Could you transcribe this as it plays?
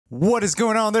What is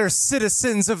going on there,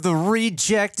 citizens of the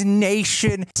Reject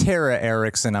Nation? Tara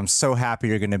Erickson, I'm so happy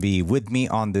you're going to be with me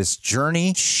on this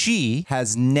journey. She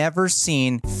has never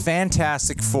seen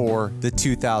Fantastic Four, the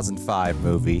 2005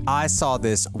 movie. I saw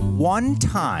this one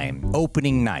time,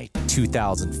 opening night,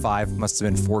 2005, must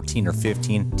have been 14 or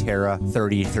 15. Tara,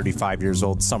 30, 35 years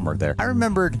old, somewhere there. I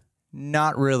remembered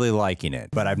not really liking it,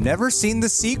 but I've never seen the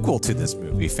sequel to this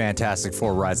movie, Fantastic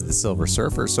Four: Rise of the Silver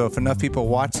Surfer. So if enough people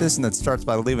watch this, and that starts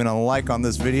by leaving a like on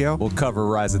this video, we'll cover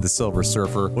Rise of the Silver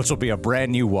Surfer, which will be a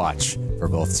brand new watch for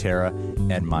both Tara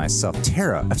and myself.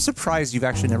 Tara, I'm surprised you've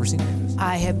actually never seen it.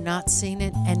 I have not seen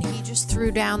it, and he just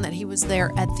threw down that he was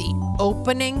there at the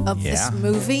opening of this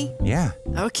movie. Yeah.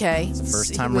 Okay. It's the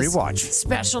first time rewatch.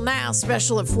 Special now,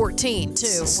 special at 14 too.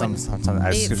 Sometimes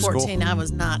at 14, I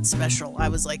was not special. I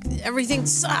was like, everything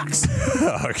sucks.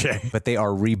 Okay. But they are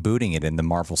rebooting it in the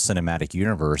Marvel Cinematic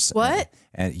Universe. What?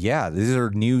 And yeah, these are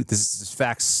new. This is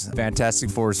facts. Fantastic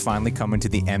Four is finally coming to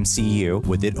the MCU,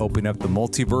 with it opening up the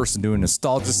multiverse and doing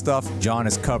nostalgia stuff. John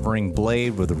is covering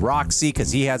Blade with Roxy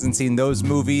because he hasn't seen those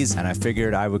movies, and I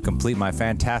figured I would complete my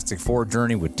Fantastic Four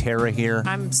journey with Tara here.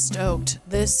 I'm stoked.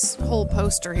 This whole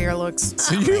poster here looks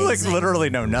So amazing. you like literally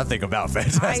know nothing about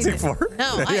Fantastic Four?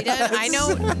 No, I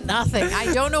know nothing.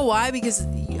 I don't know why, because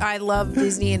I love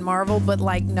Disney and Marvel, but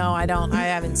like, no, I don't. I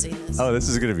haven't seen this. Oh, this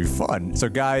is going to be fun. So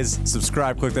guys,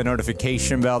 subscribe, click the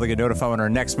notification bell to get notified when our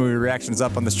next movie reaction is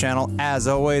up on this channel. As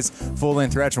always,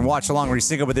 full-length reaction, watch along where you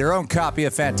sync up with your own copy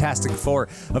of Fantastic Four,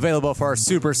 available for our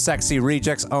super sexy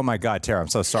rejects. Oh my God, Tara, I'm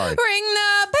so sorry. Ring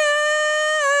the bell,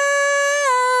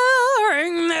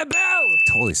 ring the bell.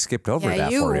 Totally skipped over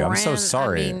that for you. I'm so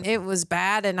sorry. I mean, it was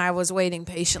bad, and I was waiting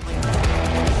patiently.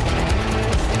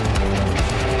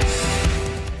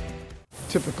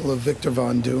 Typical of Victor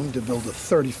Von Doom to build a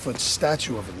 30-foot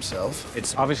statue of himself.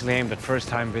 It's obviously aimed at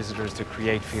first-time visitors to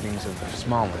create feelings of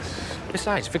smallness.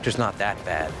 Besides, Victor's not that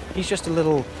bad. He's just a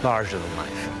little larger than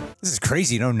life. This is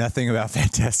crazy. You know nothing about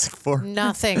Fantastic Four.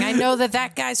 Nothing. I know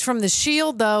that guy's from the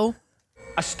Shield, though.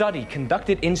 A study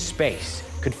conducted in space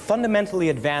could fundamentally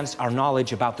advance our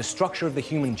knowledge about the structure of the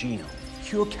human genome,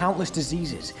 cure countless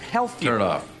diseases, health. Turn it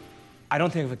off. I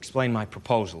don't think I've explained my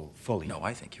proposal fully. No,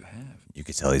 I think you have. You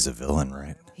could tell he's a villain,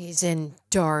 right? He's in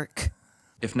dark.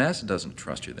 If NASA doesn't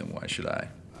trust you, then why should I?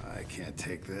 I can't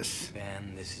take this.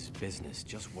 Ben, this is business.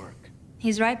 Just work.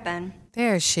 He's right, Ben.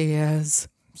 There she is.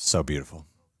 So beautiful.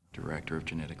 Director of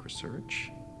Genetic Research,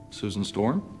 Susan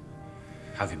Storm.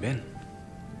 How have you been?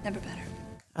 Never better.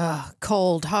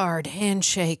 Cold, hard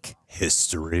handshake.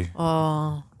 History.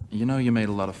 Oh. You know, you made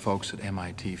a lot of folks at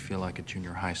MIT feel like a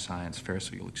junior high science fair,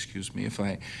 so you'll excuse me if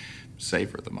I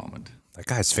savor the moment. That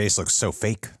guy's face looks so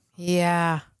fake.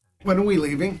 Yeah. When are we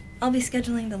leaving? I'll be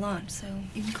scheduling the launch, so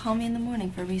you can call me in the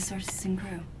morning for resources and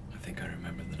crew. I think I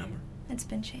remember the number. It's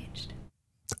been changed.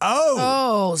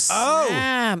 Oh,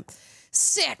 snap.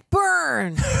 Sick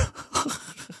burn.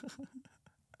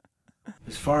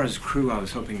 As far as crew, I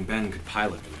was hoping Ben could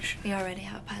pilot the mission. We already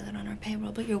have a pilot on our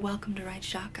payroll, but you're welcome to ride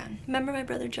shotgun. Remember my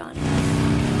brother Johnny?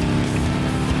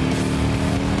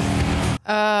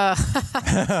 Bad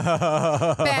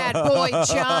boy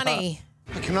Johnny.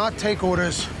 I cannot take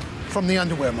orders from the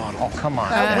underwear model. Oh, come on.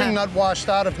 That wingnut washed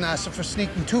out of NASA for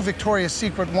sneaking 2 Victoria's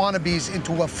Secret wannabes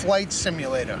into a flight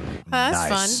simulator. That's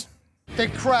fun. They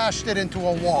crashed it into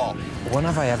a wall. When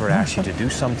have I ever asked you to do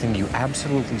something you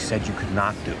absolutely said you could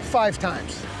not do? 5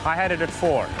 times. I had it at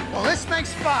 4. Well, this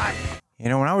makes 5. You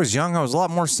know, when I was young, I was a lot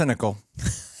more cynical.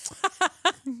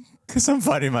 Because I'm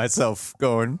finding myself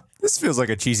going, this feels like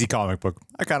a cheesy comic book.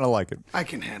 I kind of like it. I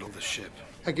can handle the ship.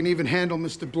 I can even handle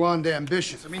Mr. Blonde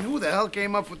Ambitious. I mean, who the hell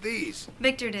came up with these?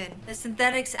 Victor did. The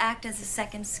synthetics act as a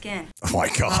second skin. Oh my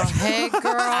God. Hey,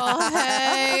 girl.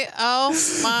 Hey. Oh,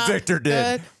 my Victor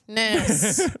did.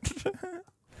 goodness.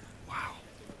 Wow.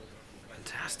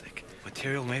 Fantastic.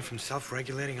 Material made from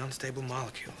self-regulating unstable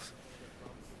molecules.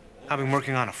 I've been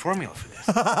working on a formula for this.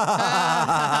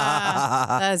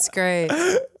 That's great.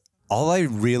 All I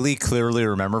really clearly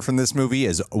remember from this movie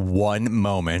is one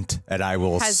moment, and I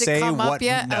will Has it say come what. up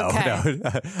yet? No, Okay.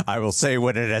 no. I will say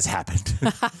when it has happened,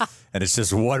 and it's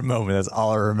just one moment. That's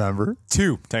all I remember.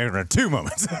 2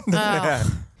 moments.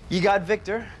 You got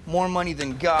Victor, more money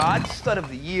than God, stud of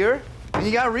the year, and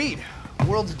you got Reed,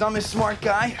 world's dumbest smart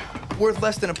guy, worth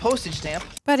less than a postage stamp.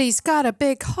 But he's got a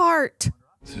big heart.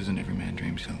 Susan, every man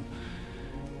dreams he'll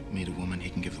meet a woman he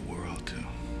can give the world to.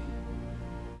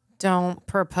 Don't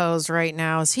propose right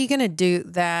now. Is he going to do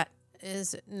that?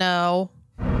 No.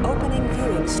 Opening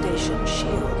viewing station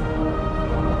shield.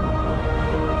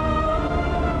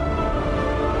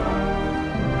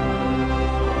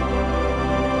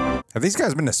 Have these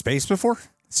guys been to space before?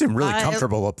 Seem really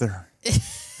comfortable up there.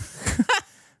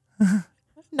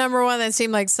 Number one, that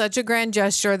seemed like such a grand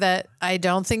gesture that I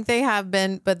don't think they have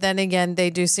been, but then again, they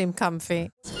do seem comfy.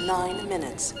 9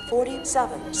 minutes,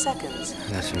 47 seconds.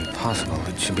 That's impossible.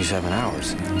 It should be 7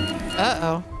 hours.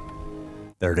 Uh-oh.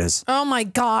 There it is. Oh my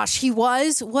gosh, he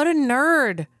was? What a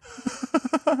nerd.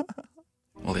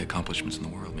 All the accomplishments in the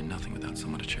world mean nothing without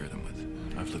someone to share them with.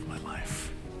 I've lived my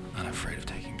life, unafraid of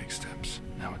taking big steps.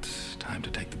 Now it's time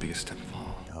to take the biggest step of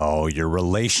all. Oh, your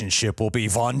relationship will be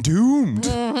von doomed.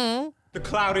 The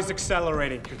cloud is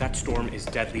accelerating. That storm is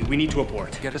deadly. We need to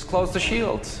abort. Get us close to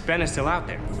shields. Ben is still out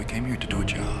there. We came here to do a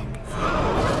job.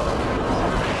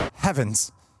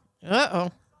 Heavens. Uh-oh.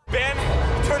 Ben,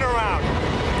 turn around.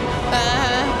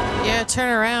 Yeah, turn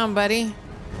around, buddy.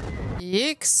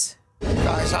 Yikes.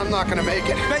 Guys, I'm not gonna make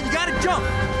it. Ben, you gotta jump.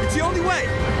 It's the only way.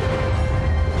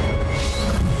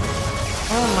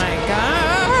 Oh my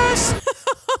gosh.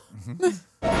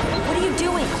 What are you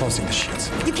doing? Closing the shields.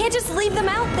 You can't just leave them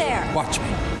out there. Watch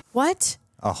me. What?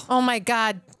 Oh my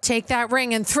God. Take that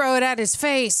ring and throw it at his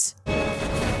face.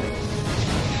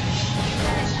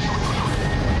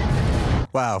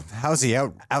 Wow, how's he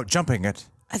out jumping it?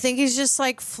 I think he's just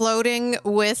like floating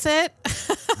with it.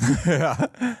 Yeah.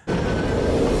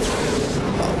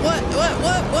 What?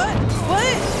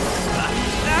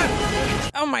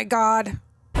 Oh my God.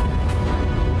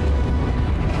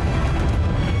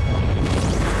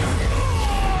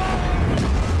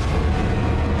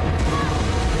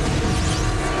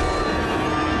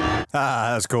 Ah,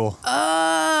 that was cool.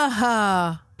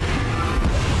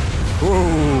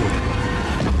 Ooh.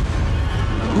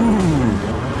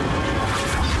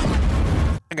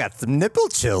 I got some nipple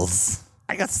chills.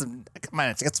 I got some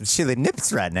chilly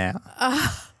nips right now.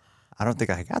 I don't think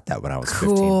I got that when I was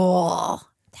 15. Cool.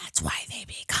 That's why they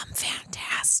become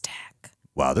fantastic.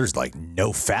 Wow, there's like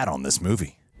no fat on this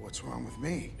movie. What's wrong with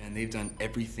me? And they've done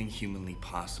everything humanly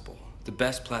possible. The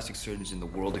best plastic surgeons in the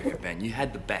world are here, Ben. You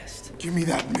had the best. Give me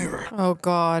that mirror. Oh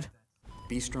God.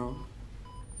 Be strong.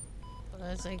 What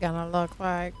is he gonna look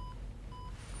like?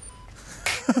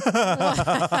 Oh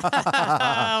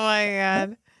my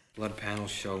God. Blood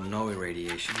panels show no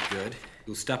irradiation. Good.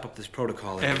 You'll step up this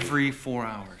protocol Every 4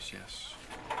 hours, yes.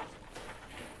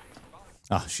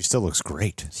 Oh, she still looks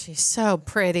great. She's so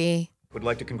pretty. Would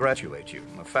like to congratulate you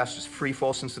on the fastest free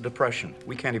fall since the Depression.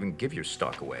 We can't even give your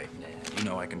stock away. You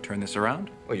know I can turn this around?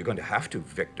 Well, you're going to have to,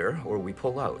 Victor, or we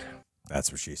pull out.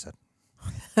 That's what she said.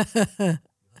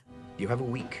 You have a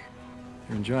week.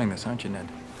 You're enjoying this, aren't you, Ned?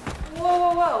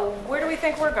 Whoa. Where do we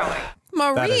think we're going?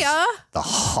 That is Maria. the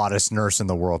hottest nurse in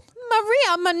the world.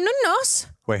 Maria Menounos.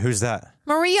 Wait, who's that?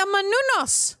 Maria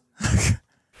Menounos.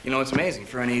 You know, it's amazing.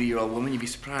 For an 80-year-old woman, you'd be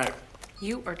surprised.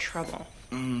 You are trouble.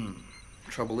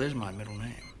 Trouble is my middle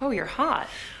name. Oh, you're hot.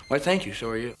 Why, thank you. So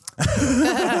are you.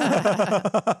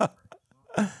 Oh,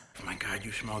 my God,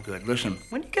 you smell good. Listen,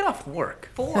 when do you get off work?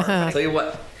 4. I'll tell you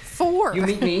what. 4. You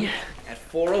meet me at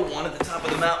 4:01 at the top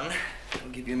of the mountain. I'll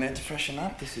give you a minute to freshen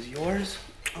up. This is yours.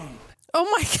 Oh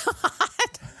my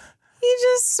God. He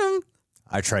just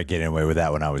I tried getting away with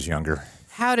that when I was younger.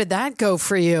 How did that go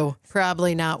for you?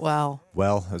 Probably not well.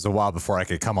 Well, it was a while before I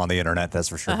could come on the internet, that's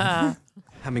for sure.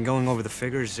 I've been going over the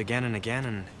figures again and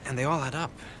again, and they all add up.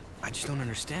 I just don't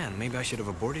understand. Maybe I should have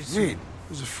aborted soon. Reed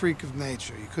was a freak of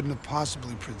nature. You couldn't have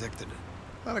possibly predicted it.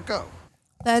 Let it go.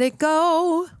 Let it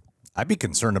go. I'd be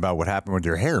concerned about what happened with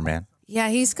your hair, man. Yeah,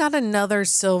 he's got another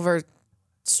silver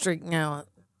streak now.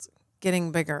 It's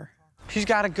getting bigger. She's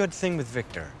got a good thing with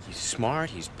Victor. He's smart,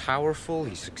 he's powerful,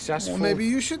 he's successful. Well, maybe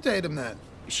you should date him then.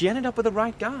 She ended up with the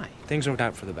right guy. Things worked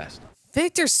out for the best.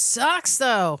 Victor sucks,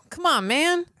 though. Come on,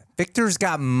 man. Victor's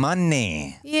got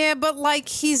money. Yeah, but like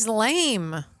he's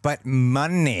lame. But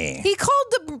money. He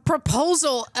called the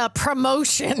proposal a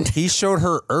promotion. He showed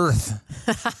her Earth.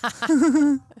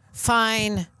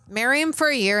 Fine. Marry him for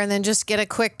a year and then just get a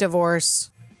quick divorce.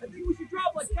 I think we should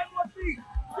drop like 10 more feet.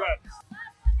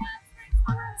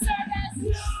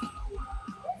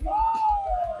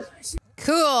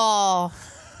 Cool.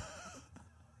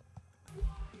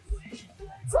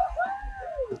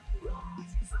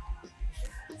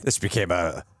 This became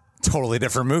a totally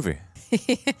different movie.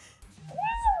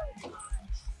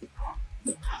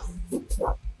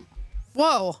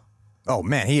 Whoa. Oh,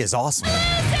 man, he is awesome. All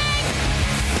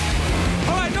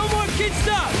right, no more kid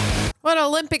stuff. What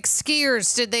Olympic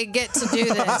skiers did they get to do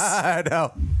this? I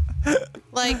know.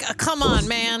 Like, come on,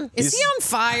 man. Is he on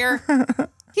fire?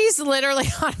 He's literally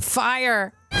on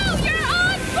fire. No, you're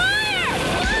on fire!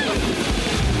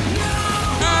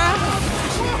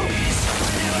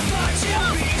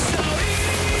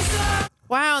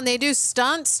 Wow, and they do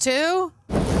stunts too?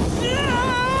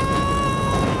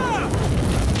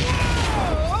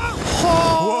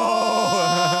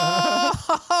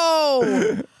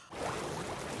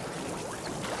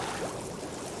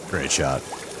 great shot.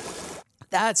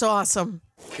 That's awesome.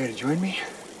 Care to join me?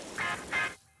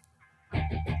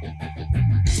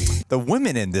 The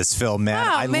women in this film, man,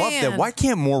 Oh, I love man. them. Why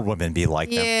can't more women be like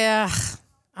them? Yeah,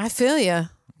 I feel you.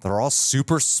 They're all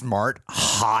super smart,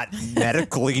 hot,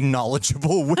 medically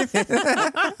knowledgeable women.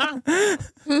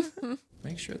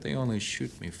 Make sure they only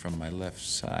shoot me from my left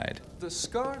side. The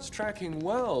scar's tracking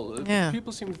well. Yeah.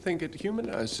 People seem to think it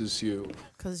humanizes you.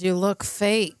 Because you look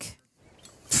fake.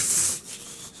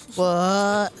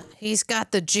 What? He's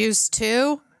got the juice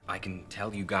too? I can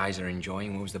tell you guys are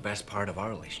enjoying what was the best part of our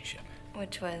relationship.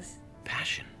 Which was?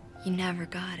 Passion. You never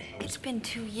got it. It's been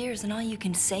 2 years and all you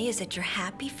can say is that you're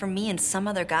happy for me and some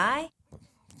other guy?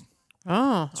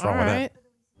 Oh, What's wrong with that?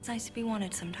 It's nice to be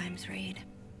wanted sometimes, Reed.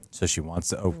 So she wants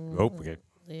to. Oh, okay.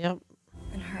 Yep.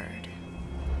 And heard.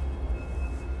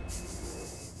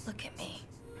 Look at me.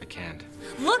 I can't.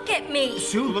 Look at me!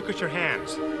 Sue, look at your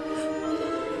hands.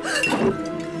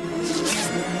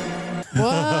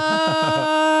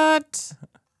 What?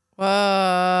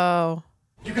 Whoa.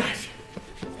 You guys.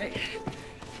 Hey,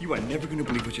 you are never gonna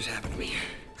believe what just happened to me.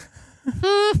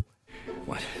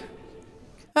 What?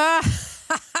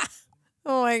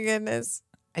 Oh my goodness.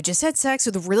 I just had sex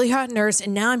with a really hot nurse,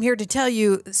 and now I'm here to tell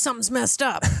you something's messed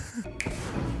up.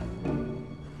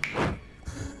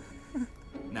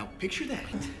 Now picture that.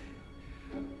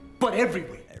 But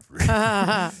everywhere.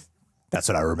 That's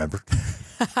what I remember.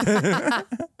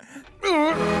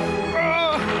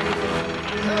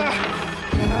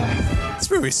 This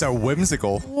movie's so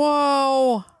whimsical.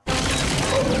 Whoa. Hey,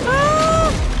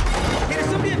 does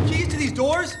somebody have keys to these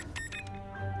doors?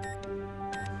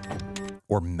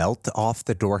 Or melt off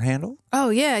the door handle? Oh,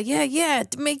 yeah.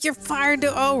 To make your fire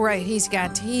do. Oh, right. He's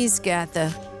got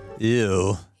the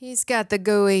Ew.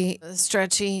 gooey,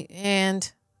 stretchy,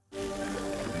 and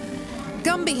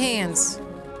Gumby hands.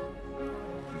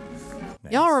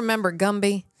 Nice. Y'all remember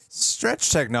Gumby? Stretch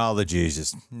technology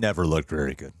just never looked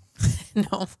very good.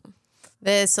 No.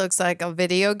 This looks like a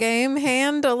video game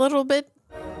hand a little bit.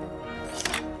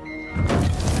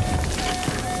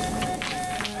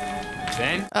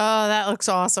 Ben? Oh, that looks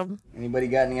awesome. Anybody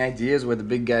got any ideas where the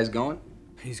big guy's going?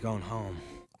 He's going home.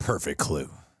 Perfect clue.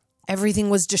 Everything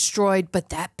was destroyed but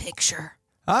that picture.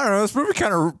 I don't know. This movie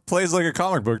kind of plays like a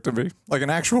comic book to me. Like an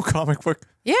actual comic book.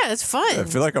 Yeah, it's fun. I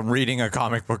feel like I'm reading a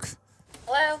comic book.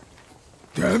 Hello?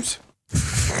 Debs?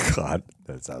 God,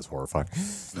 that sounds horrifying.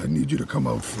 I need you to come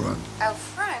out front. Out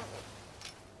front?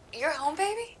 You're home,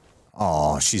 baby?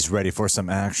 Oh, she's ready for some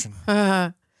action.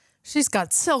 She's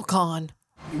got silk on.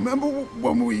 Remember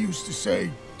when we used to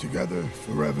say, together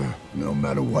forever, no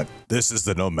matter what? This is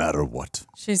the no matter what.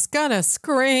 She's gonna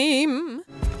scream.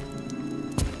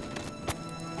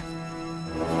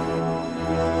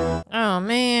 Oh,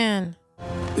 man.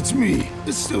 It's me.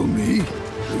 It's still me.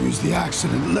 It was the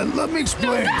accident. Let me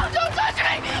explain. No, don't touch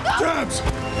me! No! Debs!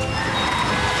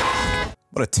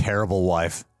 What a terrible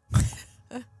wife.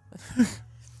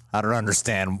 I don't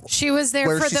understand. She was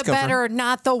there for the better,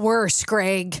 not the worse,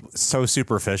 Greg. So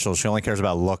superficial. She only cares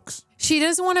about looks. She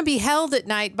doesn't want to be held at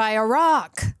night by a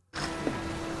rock.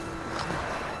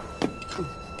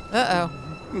 Uh-oh.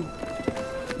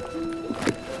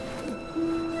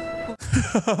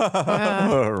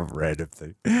 Random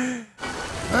thing.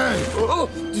 Hey!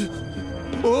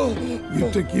 You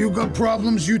think you got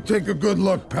problems? You take a good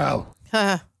look, pal.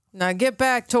 Now get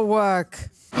back to work.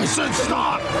 I said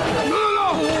stop!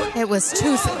 No! It was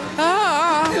too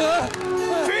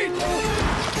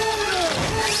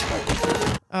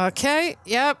Okay,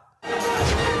 yep.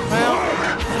 Well.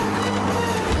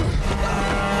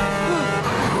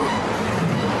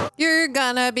 You're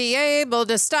gonna be able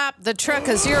to stop the truck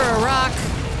because you're a rock.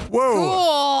 Whoa.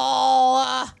 Cool.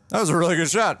 That was a really good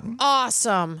shot.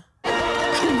 Awesome. Oh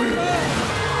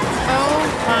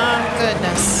my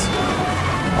goodness.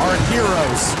 Our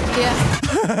heroes. Yeah.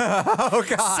 Oh,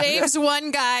 God. Saves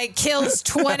one guy, kills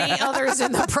 20 others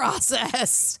in the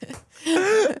process.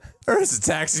 There was a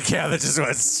taxi cab that just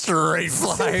went straight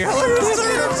flying. Look at this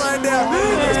thing upside down.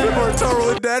 These people are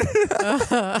totally dead.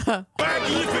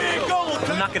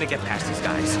 I'm not gonna get past these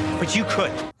guys, but you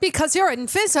could. Because you're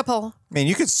invisible. I mean,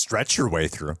 you could stretch your way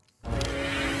through.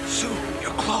 Sue,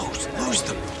 your clothes. Lose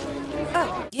them.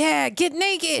 Oh, yeah, get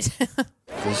naked.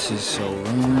 This is so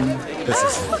wrong.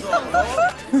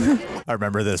 I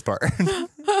remember this part.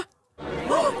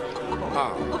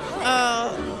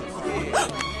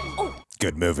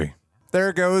 Good movie.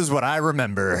 There goes what I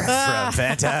remember from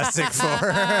Fantastic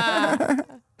Four.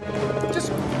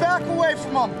 Just back away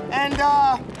from him. And,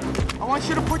 I want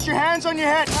you to put your hands on your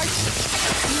head.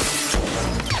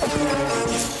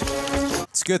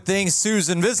 It's a good thing Sue's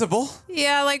invisible.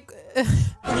 Yeah, like,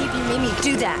 believe you made me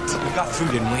do that. We got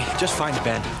through, didn't we? Just find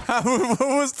Ben. What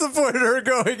was the point of her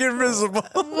going invisible?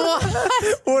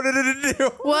 What did it do?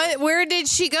 What? Where did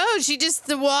she go? She just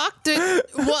walked a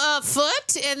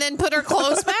foot and then put her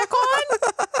clothes back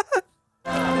on?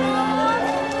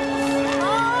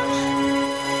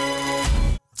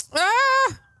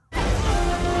 Ah!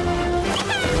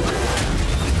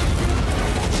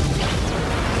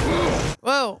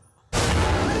 Whoa.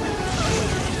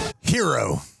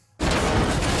 Hero.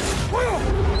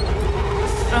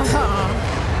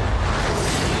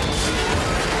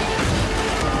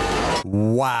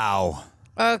 Wow.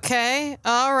 Okay.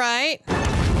 All right.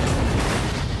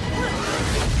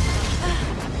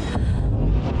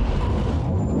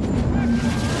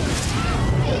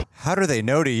 How do they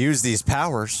know to use these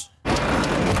powers?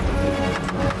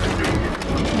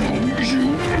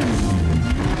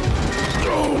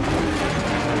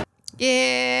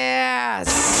 Yes.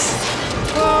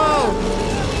 Whoa.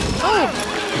 Oh.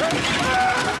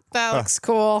 That looks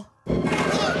cool.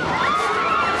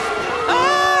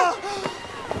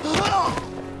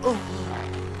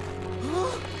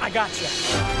 I gotcha.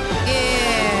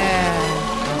 Yeah.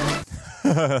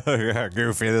 How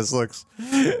goofy this looks.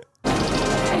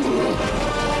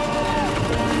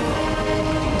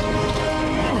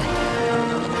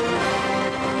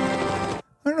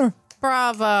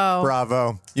 Bravo.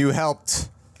 Bravo. You helped.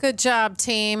 Good job,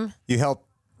 team. You helped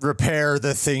repair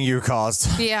the thing you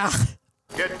caused. Yeah.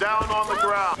 Get down on the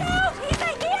ground.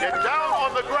 Get down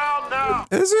on the ground now.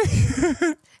 Is he?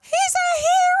 He's a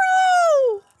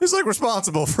hero. He's like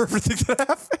responsible for everything that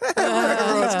happened.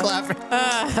 Everyone's clapping.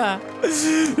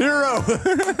 Hero.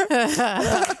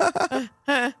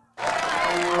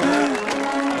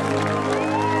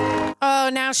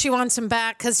 Oh, now she wants him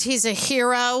back because he's a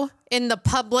hero in the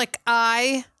public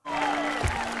eye.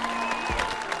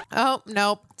 Oh,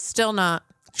 nope. Still not.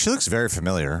 She looks very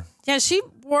familiar. Yeah, she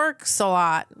works a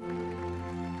lot.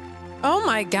 Oh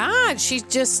my God. She's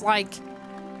just like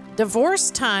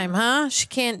divorce time, huh? She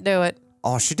can't do it.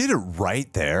 Oh, she did it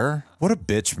right there. What a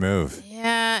bitch move.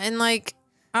 Yeah, and like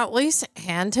at least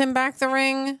hand him back the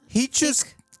ring. He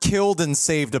just killed and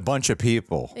saved a bunch of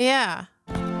people. Yeah.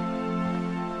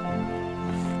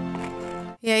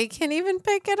 Yeah, he can't even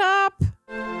pick it up.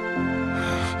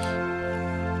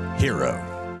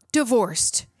 Hero.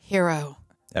 Divorced hero.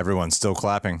 Everyone's still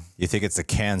clapping. You think it's the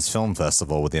Cannes Film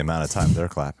Festival with the amount of time they're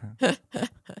clapping.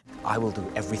 I will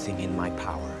do everything in my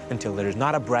power until there is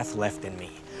not a breath left in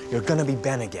me. You're gonna be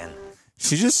Ben again.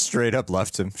 She just straight up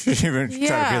left him. She didn't even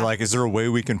try to be like, is there a way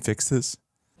we can fix this?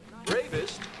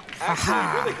 Bravest?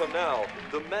 Actually, really come now.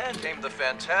 The man named the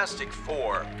Fantastic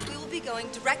Four. We will be going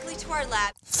directly to our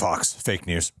lab. Fox. Fake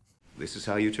news. This is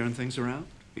how you turn things around?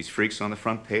 These freaks on the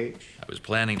front page? I was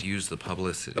planning to use the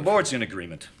publicity. The board's in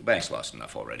agreement. The bank's lost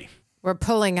enough already. We're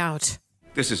pulling out.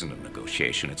 This isn't a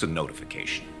negotiation, it's a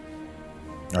notification.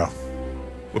 Oh.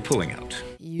 We're pulling out.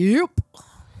 Yep.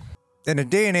 In a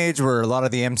day and age where a lot of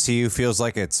the MCU feels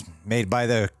like it's made by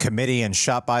the committee and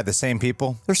shot by the same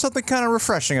people, there's something kind of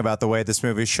refreshing about the way this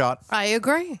movie's shot. I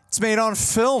agree. It's made on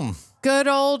film. Good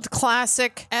old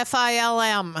classic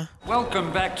FILM.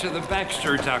 Welcome back to the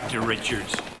Baxter, Dr.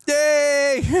 Richards.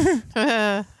 Yay!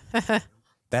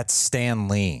 That's Stan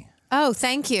Lee. Oh,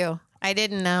 thank you. I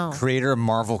didn't know. Creator of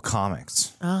Marvel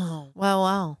Comics. Oh,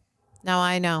 well. Now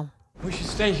I know. We should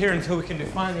stay here until we can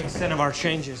define the extent of our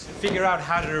changes and figure out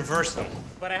how to reverse them.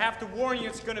 But I have to warn you,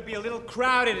 it's going to be a little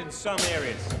crowded in some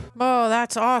areas. Oh,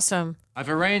 that's awesome. I've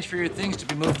arranged for your things to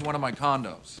be moved to one of my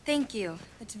condos. Thank you.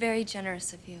 It's very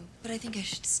generous of you. But I think I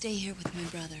should stay here with my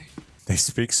brother. They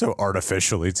speak so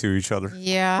artificially to each other.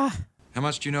 Yeah. How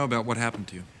much do you know about what happened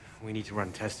to you? We need to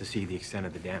run tests to see the extent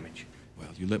of the damage. Well,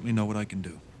 you let me know what I can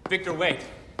do. Victor, wait.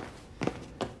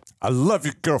 I love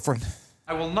you, girlfriend.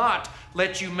 I will not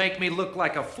let you make me look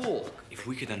like a fool. If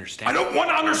we could understand I don't want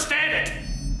to understand it!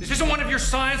 This isn't one of your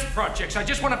science projects. I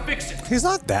just want to fix it. He's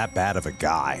not that bad of a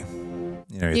guy.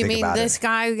 You know, You think mean about this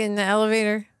guy in the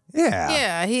elevator? Yeah.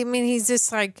 Yeah, he's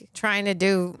just like trying to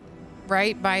do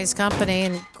right by his company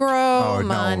and grow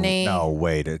money. No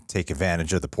way to take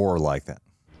advantage of the poor like that.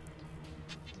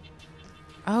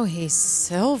 Oh, he's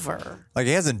silver. Like,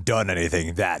 he hasn't done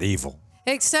anything that evil.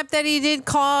 Except that he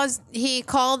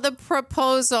called the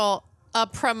proposal a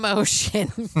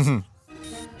promotion.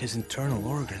 His internal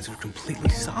organs are completely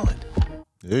solid.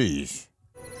 Eesh.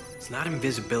 It's not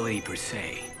invisibility per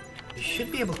se. You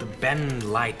should be able to bend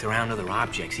light around other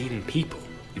objects, even people.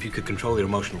 If you could control your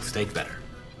emotional state better,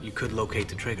 you could locate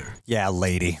the trigger. Yeah,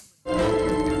 lady.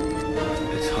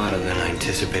 It's harder than I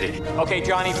anticipated. Okay,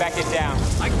 Johnny, back it down.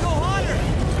 I can go harder.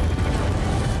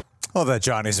 Oh, that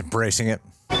Johnny's embracing it.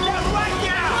 Right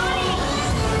now.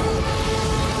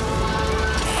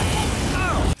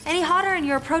 and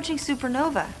you're approaching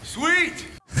supernova. Sweet!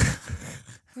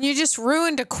 You just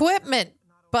ruined equipment,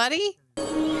 buddy.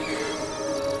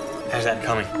 How's that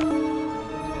coming?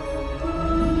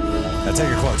 Now take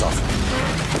your clothes off.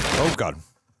 Oh, God.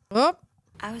 Oh.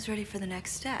 I was ready for the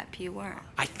next step. You weren't.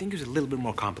 I think it was a little bit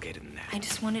more complicated than that. I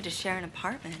just wanted to share an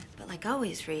apartment. But like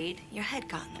always, Reed, your head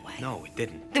got in the way. No, it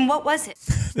didn't. Then what was it?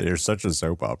 You're such a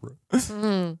soap opera.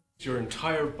 Your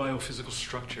entire biophysical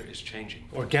structure is changing.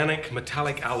 Organic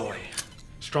metallic alloy.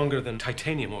 Stronger than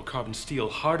titanium or carbon steel.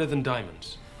 Harder than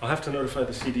diamonds. I'll have to notify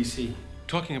the CDC.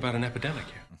 Talking about an epidemic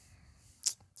here.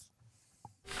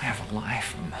 I have a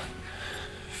life. I'm the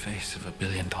face of $1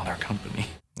 billion company.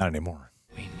 Not anymore.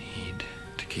 We need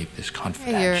to keep this Hey,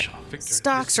 confidential. your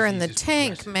stocks are in the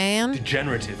tank, man.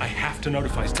 Degenerative. I have to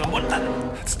notify someone.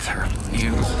 That's terrible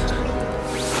news.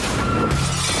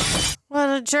 What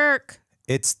a jerk.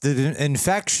 It's the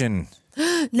infection.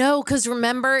 No, because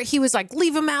remember, he was like,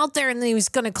 leave him out there, and then he was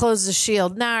going to close the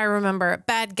shield. Now I remember,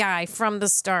 bad guy from the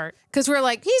start. Because we're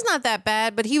like, he's not that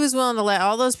bad, but he was willing to let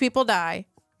all those people die.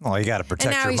 Well, you got to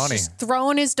protect and now your he's money. just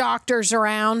throwing his doctors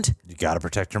around. You got to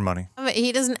protect your money. I mean,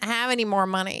 he doesn't have any more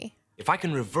money. If I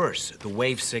can reverse the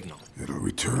wave signal. It'll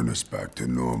return us back to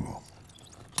normal.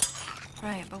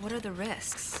 Right, but what are the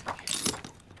risks?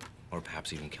 Or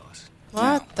perhaps even kill us.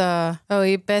 What the? Oh,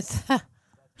 you bet.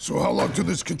 So how long till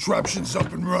this contraption's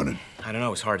up and running? I don't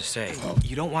know, it's hard to say.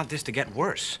 You don't want this to get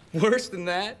worse. Worse than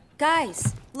that?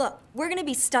 Guys, look, we're gonna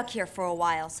be stuck here for a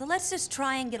while, so let's just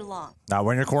try and get along. Not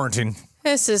when you're quarantined.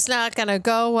 This is not going to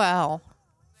go well.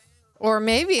 Or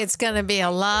maybe it's going to be a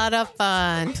lot of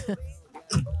fun.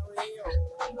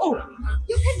 Oh,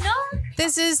 you cannot.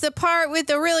 This is the part with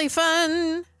the really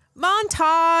fun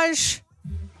montage.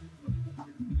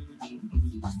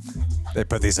 They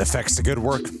put these effects to good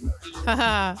work.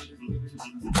 Haha.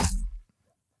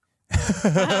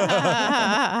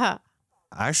 I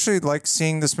actually like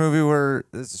seeing this movie where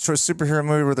it's a superhero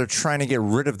movie where they're trying to get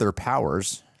rid of their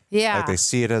powers. Yeah. Like they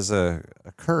see it as a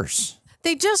curse.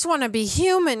 They just want to be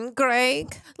human,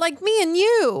 Greg. Like me and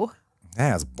you.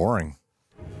 Yeah, it's boring.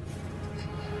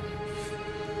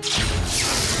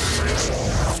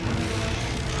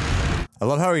 I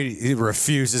love how he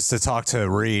refuses to talk to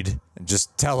Reed and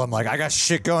just tell him, like, I got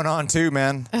shit going on too,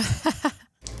 man. Oh,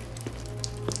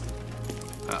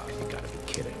 you gotta be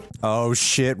kidding. Oh,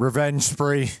 shit. Revenge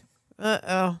spree.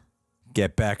 Uh-oh.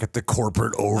 Get back at the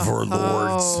corporate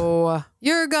overlords. Oh,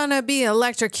 you're gonna be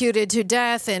electrocuted to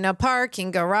death in a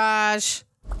parking garage.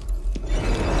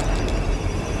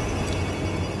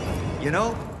 You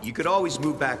know, you could always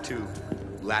move back to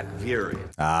Latveria.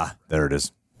 Ah, there it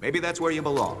is. Maybe that's where you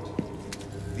belong.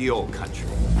 The old country.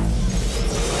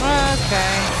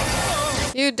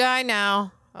 Okay. You die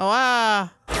now. Oh,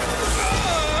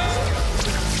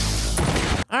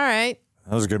 All right.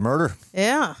 That was a good murder.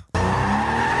 Yeah.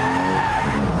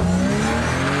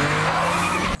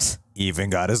 Even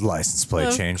got his license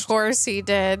plate changed. Of course he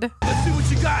did. Let's see what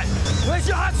you got. Where's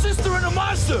your hot sister and the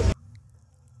monster?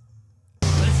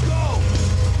 Let's go.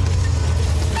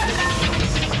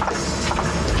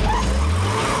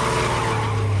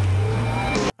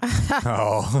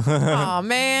 Oh. Oh,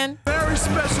 man. Very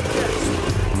special guest,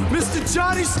 Mr.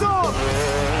 Johnny Storm.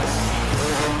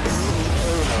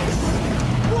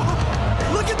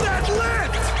 Whoa, look at that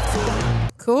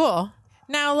lift. Cool.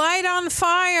 Now light on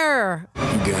fire. You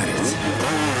got it.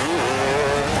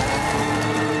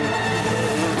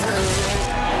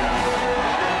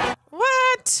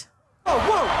 What? Oh,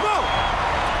 whoa, whoa.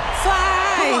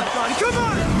 Fly. Come on, Johnny, come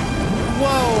on.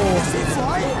 Whoa. Is he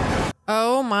flying?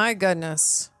 Oh, my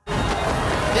goodness.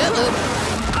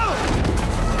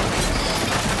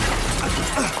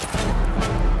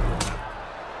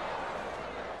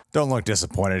 Don't look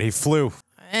disappointed. He flew.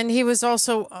 And he was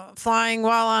also flying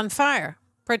while on fire.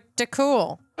 Pretty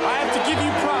cool. I have to give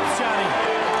you props,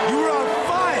 Johnny. You were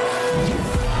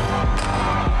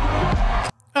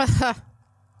on fire.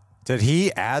 Did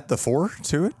he add the 4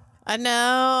 to it?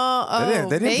 No. Oh,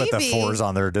 They didn't put the maybe. 4s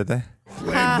on there, did they?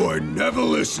 Flame Boy never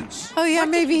listens. Oh, yeah,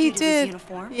 maybe he did.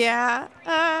 Yeah.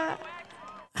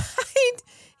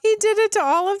 He did it to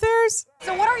all of theirs?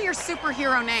 So what are your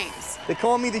superhero names? They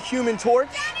call me the Human Torch.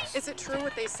 Is it true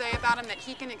what they say about him that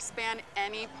he can expand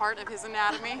any part of his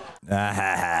anatomy?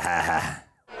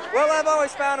 Well, I've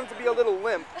always found him to be a little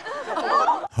limp.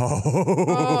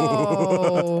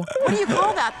 Oh. What do you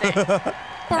call that thing?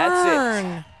 Burn.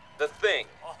 That's it. The Thing.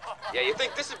 Yeah, you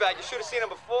think this is bad? You should have seen him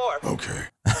before. Okay.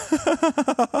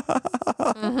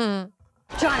 Mm-hmm.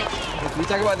 Johnny. Can we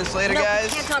talk about this later, No, guys?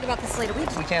 we can't talk about this later. We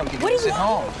can. We can What do are this you at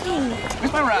home. doing?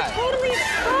 Where's my ride? Totally.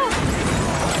 Oh.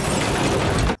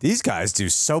 These guys do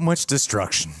so much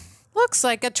destruction. Look looks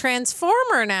like a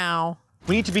transformer now.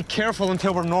 We need to be careful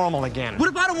until we're normal again. What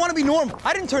if I don't want to be normal?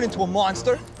 I didn't turn into a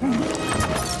monster.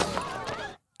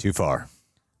 Too far.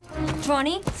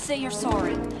 Johnny, say you're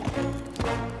sorry.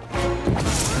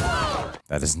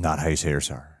 That is not how you say you're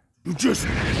sorry. You just...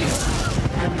 You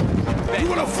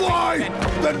wanna fly?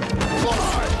 Then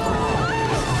fly!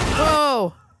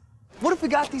 Whoa! What if we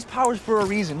got these powers for a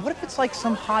reason? What if it's like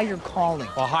some higher calling?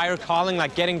 A higher calling,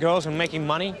 like getting girls and making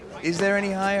money? Is there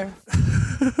any higher?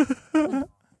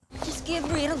 Just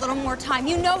give Reed a little more time.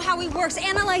 You know how he works,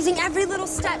 analyzing every little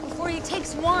step before he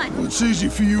takes one. Well, it's easy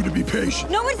for you to be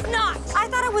patient. No, it's not. I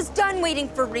thought I was done waiting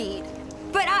for Reed.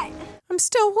 But I'm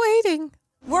still waiting.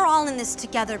 We're all in this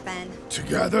together, Ben.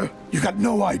 Together? You got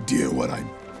no idea what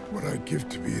I'd give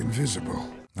to be invisible.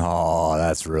 Oh,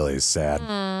 that's really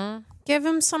sad. Give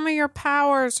him some of your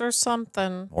powers or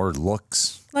something. Or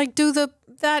looks. Like do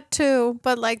that too,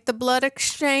 but like the blood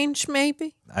exchange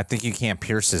maybe? I think you can't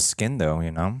pierce his skin though, you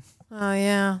know? Oh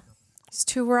yeah. He's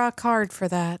too rock hard for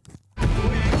that.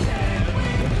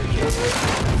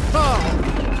 Oh.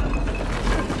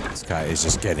 This guy is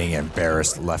just getting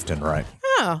embarrassed left and right.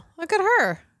 Oh, look at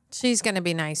her. She's gonna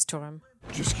be nice to him.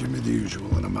 Just give me the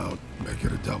usual and I'm out. Make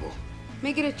it a double.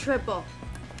 Make it a triple.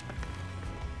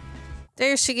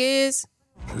 There she is.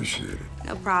 Appreciate it.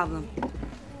 No problem.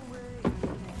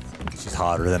 She's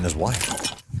hotter than his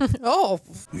wife. Oh.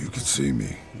 You could see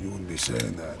me. You wouldn't be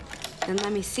saying that. Then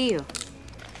let me see you.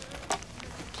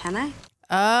 Can I?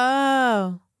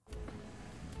 Oh.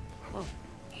 Well,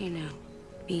 you know,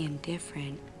 being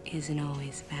different isn't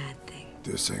always a bad thing.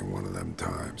 This ain't one of them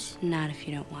times. Not if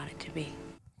you don't want it to be.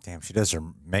 Damn, she does her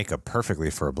makeup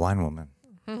perfectly for a blind woman.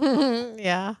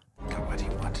 Yeah. Got what he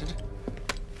wanted,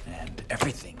 and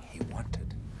everything he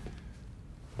wanted,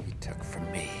 he took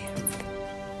from me.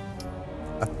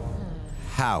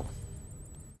 How?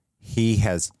 He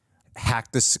has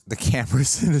hacked the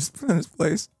cameras in his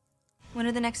place. When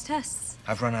are the next tests?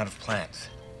 I've run out of plans.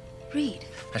 Reed,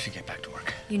 I should get back to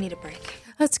work. you need a break.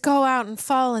 Let's go out and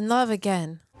fall in love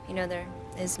again. You know, there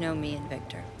is no me and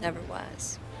Victor. Never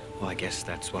was. Well, I guess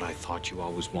that's what I thought you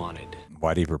always wanted.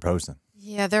 Why do you propose then?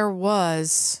 Yeah, there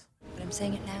was. But I'm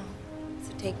saying it now.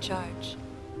 So take charge.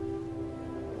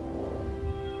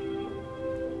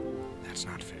 That's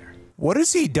not fair. What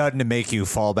has he done to make you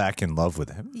fall back in love with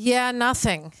him? Yeah,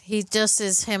 nothing. He just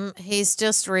is him. He's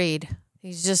just Reed.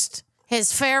 He's just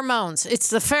his pheromones. It's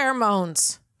the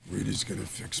pheromones. Reed is gonna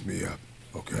fix me up,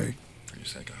 okay? For your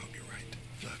sake, I hope you're right.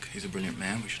 Look, he's a brilliant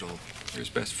man. We should all... You're his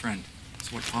best friend.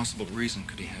 So what possible reason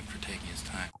could he have for taking his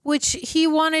time? Which he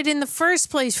wanted in the first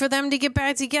place for them to get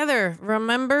back together.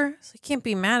 Remember? So you can't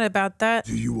be mad about that.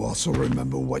 Do you also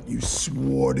remember what you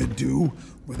swore to do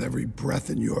with every breath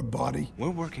in your body?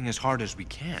 We're working as hard as we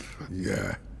can.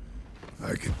 Yeah,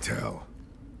 I could tell.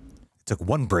 It took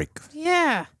one break.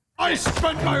 Yeah. I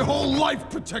spent my whole life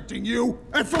protecting you,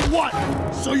 and for what?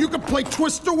 So you can play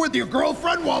Twister with your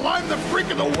girlfriend while I'm the freak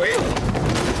of the wheel?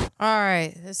 All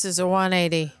right, this is a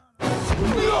 180.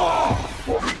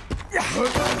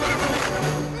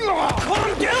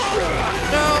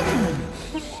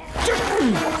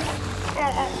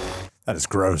 That is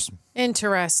gross.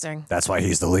 Interesting. That's why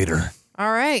he's the leader.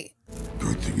 All right.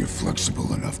 Good thing you're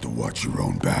flexible enough to watch your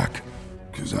own back,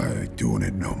 because I ain't doing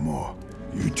it no more.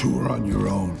 You two are on your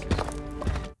own.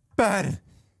 Bad.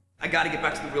 I gotta get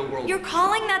back to the real world. You're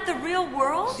calling that the real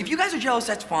world? If you guys are jealous,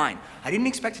 that's fine. I didn't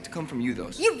expect it to come from you, though.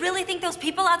 You really think those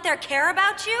people out there care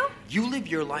about you? You live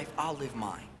your life, I'll live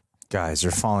mine. Guys,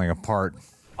 they're falling apart.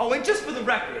 Oh, and just for the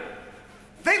record,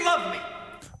 they love me.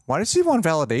 Why does he want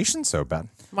validation so bad?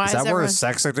 Why is is that where everyone- his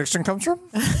sex addiction comes from?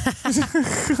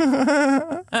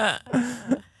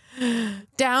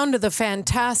 Down to the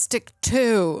Fantastic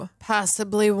 2,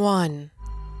 possibly 1.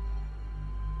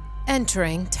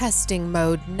 Entering testing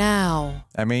mode now.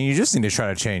 I mean, you just need to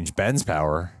try to change Ben's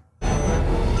power.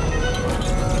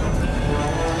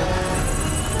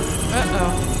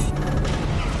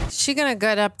 Uh-oh. Is she gonna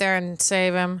get up there and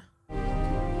save him?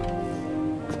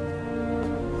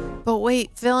 But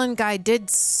wait, villain guy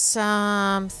did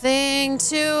something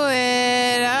to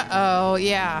it. Uh-oh,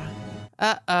 yeah.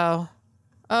 Uh-oh.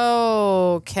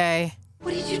 Okay.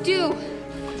 What did you do?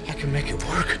 I can make it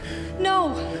work.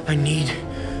 No. I need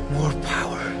more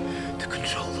power to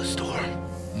control the storm.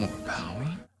 More power?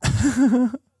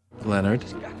 Leonard,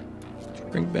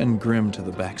 bring Ben Grimm to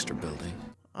the Baxter building.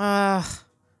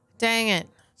 Dang it.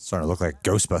 Starting to look like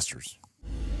Ghostbusters.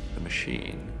 The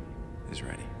machine is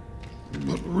ready.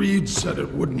 But Reed said it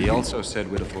wouldn't He be. also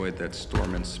said we'd avoid that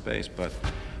storm in space, but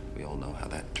we all know how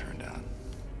that turned out.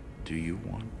 Do you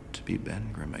want to be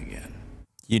Ben Grimm again?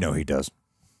 You know he does.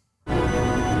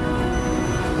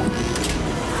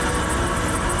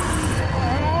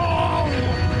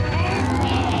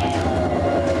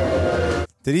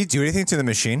 Did he do anything to the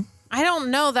machine? I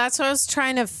don't know. That's what I was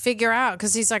trying to figure out.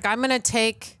 Because he's like, I'm going to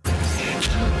take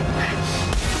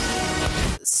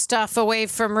stuff away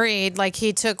from Reed. Like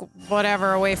he took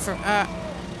whatever away from...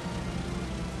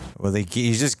 Well,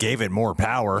 he just gave it more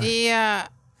power. Yeah.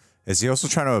 Is he also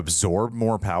trying to absorb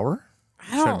more power?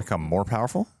 Trying to become more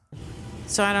powerful?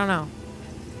 So I don't know.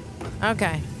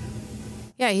 Okay.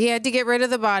 Yeah, he had to get rid of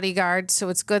the bodyguard, so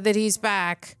it's good that he's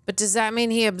back. But does that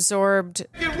mean he absorbed...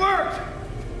 It worked!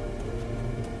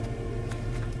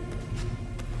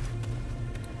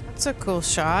 That's a cool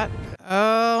shot.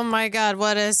 Oh my god,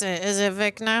 what is it? Is it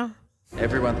Vic now?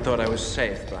 Everyone thought I was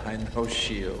safe behind those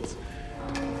shields.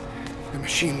 The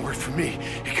machine worked for me.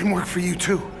 It can work for you,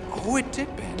 too. Oh, it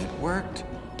did, Ben. It worked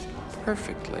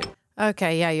perfectly.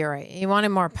 Okay, yeah, you're right. He wanted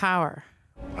more power.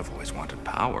 I've always wanted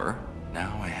power.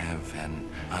 Now I have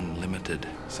an unlimited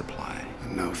supply.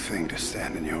 No thing to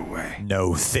stand in your way.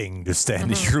 No thing to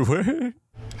stand in your way.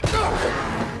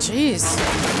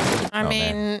 Jeez. I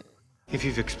mean... Man. If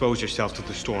you've exposed yourself to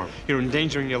the storm, you're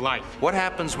endangering your life. What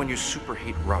happens when you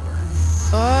superheat rubber?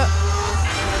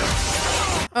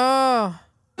 Oh.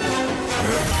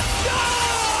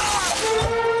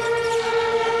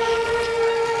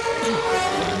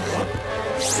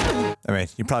 I mean,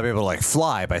 you'd probably be able to like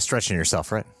fly by stretching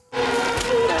yourself, right?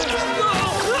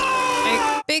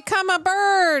 Like, become a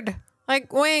bird.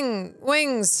 Like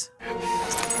wings.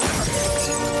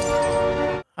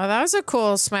 Oh, that was a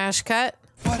cool smash cut.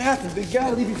 What happened? Big guy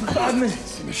leave you for 5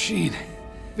 minutes. The machine.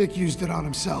 Vic used it on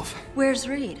himself. Where's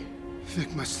Reed?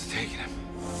 Vic must have taken him.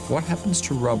 What happens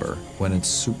to rubber when it's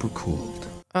super cooled?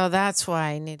 Oh, that's why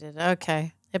I needed it.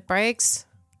 Okay. It breaks.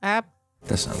 Up.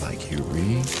 That's not like you,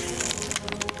 Reed.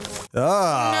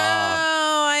 Ah.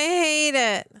 No, I hate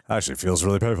it. Actually, feels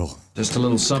really painful. Just a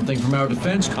little something from our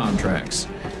defense contracts.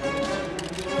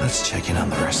 Let's check in on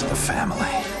the rest of the family,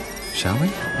 shall we?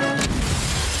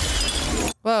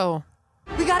 Whoa.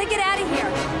 We gotta get out of here.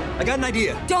 I got an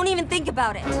idea. Don't even think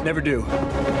about it. Never do.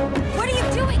 What are you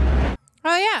doing?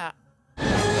 Oh, yeah.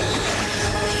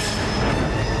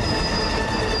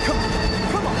 Come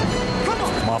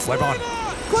on, Flaybon.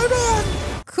 Flaybon!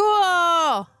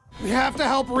 Cool. We have to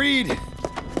help Reed.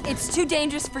 It's too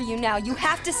dangerous for you now. You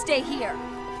have to stay here.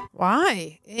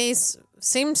 Why?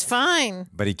 Seems fine.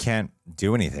 But he can't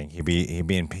do anything.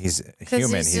 He's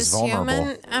human. He's just vulnerable.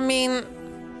 Human. I mean,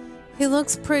 he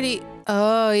looks pretty...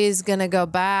 Oh, he's gonna go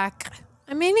back.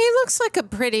 I mean, he looks like a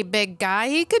pretty big guy.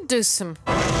 He could do some...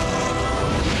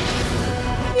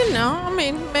 You know, I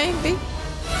mean, maybe.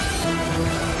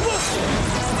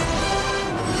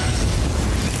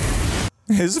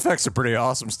 His effects are pretty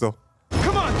awesome still.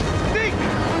 Come on, think!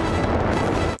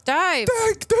 Dive!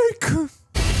 Think!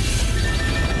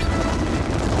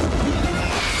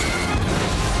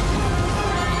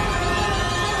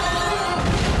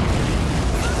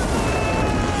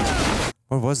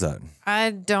 What was that?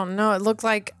 I don't know. It looked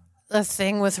like a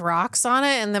thing with rocks on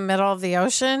it in the middle of the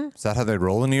ocean. Is that how they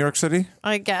roll in New York City?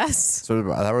 I guess. So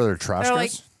that were their trash They're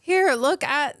guys? like, here, look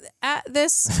at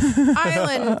this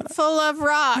island full of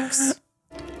rocks.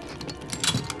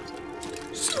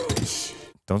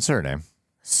 Don't say her name.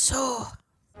 So,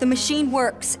 the machine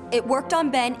works. It worked on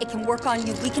Ben. It can work on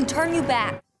you. We can turn you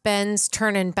back. Ben's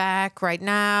turning back right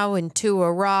now into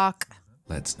a rock.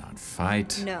 Let's not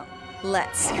fight. No,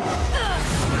 let's.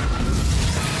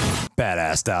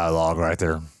 Badass dialogue right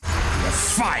there. You're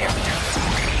fired.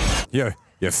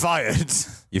 You're fired.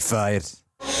 You fired.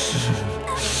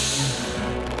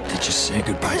 Did you say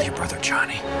goodbye to your brother,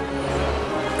 Johnny?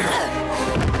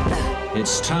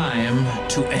 It's time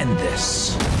to end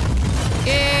this.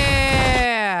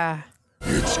 Yeah.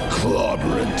 It's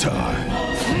clobbering time.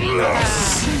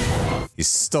 Yes. He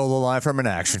stole the line from an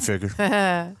action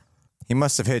figure. He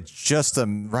must have hit just the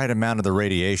right amount of the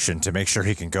radiation to make sure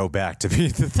he can go back to be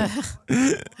the thing.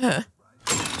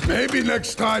 Maybe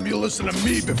next time you listen to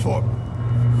me before.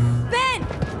 Ben!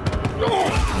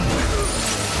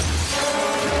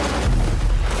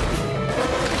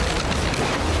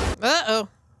 Uh-oh.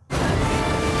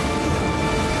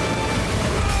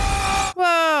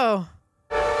 Whoa.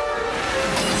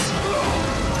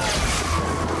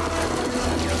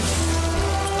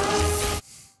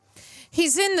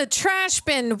 He's in the trash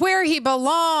bin where he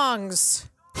belongs.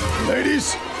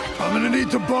 Ladies, I'm gonna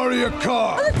need to borrow your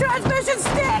car. The transmission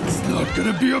sticks! Not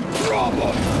gonna be a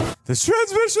problem. The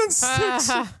transmission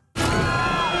sticks.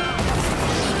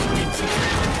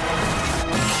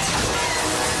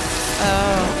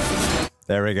 Oh.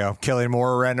 There we go. Killing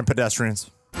more random pedestrians.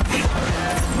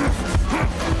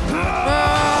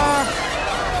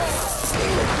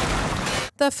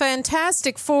 The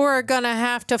Fantastic Four are gonna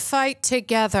have to fight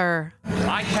together.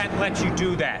 I can't let you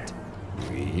do that.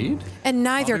 Reed? And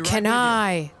neither can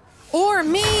I. Or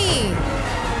me.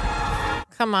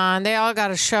 Come on, they all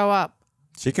gotta show up.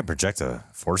 She can project a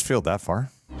force field that far.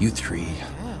 You three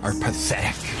are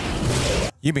pathetic.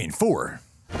 You mean 4?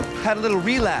 Had a little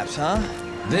relapse, huh?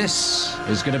 This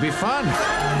is gonna be fun.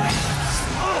 I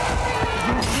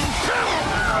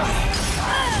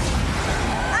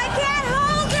can't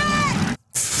hold it!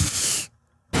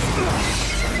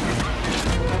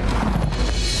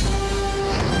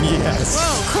 Yes.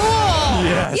 Whoa, cool!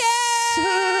 Yes.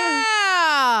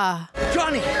 Yeah!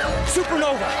 Johnny,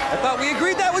 supernova. I thought we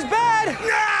agreed that was bad.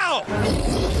 Now!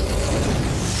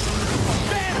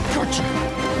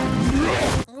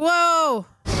 Whoa!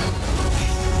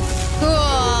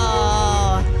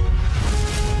 Cool!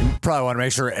 You probably want to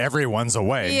make sure everyone's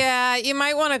away. Yeah, you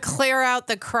might want to clear out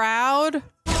the crowd.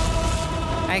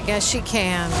 I guess you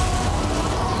can.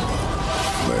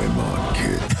 Flame on,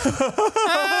 kid.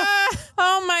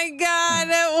 Oh my god,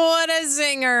 what a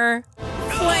zinger.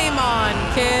 Flame on,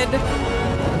 kid.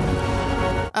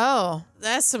 Oh,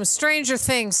 that's some Stranger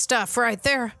Things stuff right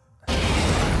there.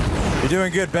 You're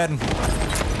doing good, Ben.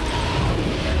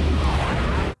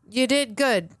 You did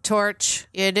good, Torch.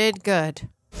 You did good.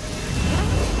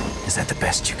 Is that the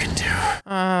best you can do?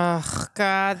 Oh,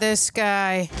 God, this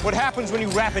guy. What happens when you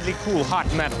rapidly cool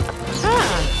hot metal?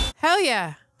 Huh. Hell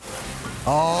yeah.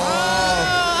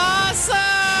 Oh. Awesome!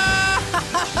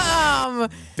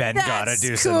 Ben That's gotta do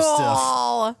cool. some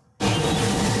stuff.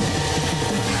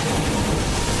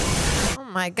 Oh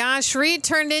my gosh, Reed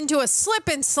turned into a slip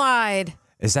and slide.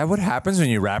 Is that what happens when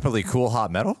you rapidly cool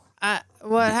hot metal?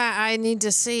 I need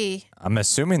to see. I'm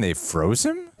assuming they froze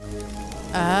him?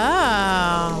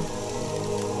 Oh.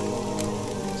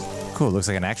 Cool, looks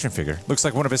like an action figure. Looks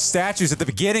like one of his statues at the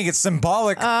beginning. It's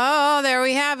symbolic. Oh, there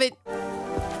we have it.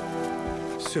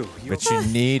 Sue, But you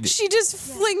need... She just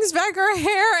flings back her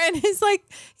hair and is like,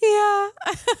 yeah.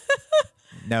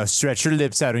 Now stretch your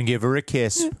lips out and give her a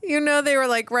kiss. You know they were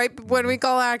like, right when we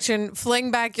call action,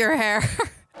 fling back your hair.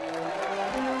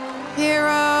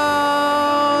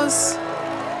 Heroes.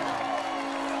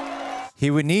 He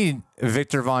would need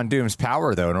Victor Von Doom's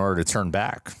power, though, in order to turn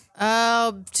back.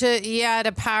 Oh,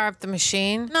 to power up the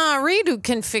machine. No, Reed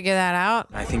can figure that out.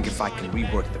 I think if I can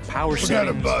rework the power Forget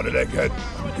settings... about it, Egghead.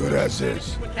 I'm good as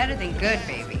is. Better than good,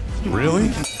 baby. Really?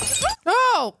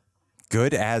 Oh!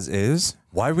 Good as is?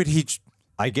 Why would he...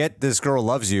 I get this girl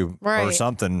loves you or Right.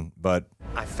 something, but...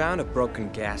 I found a broken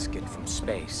gasket from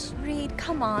space. Reed,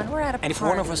 come on, we're at a And if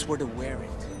party. one of us were to wear it...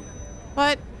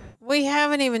 But we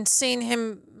haven't even seen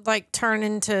him, like, turn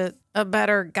into a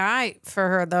better guy for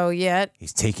her, though, yet.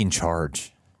 He's taking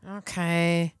charge.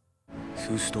 Okay.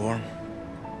 Sue Storm,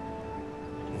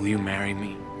 will you marry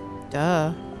me?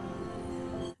 Duh.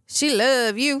 She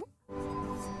love you.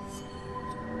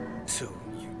 Sue,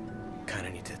 you kind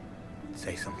of need to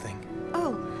say something.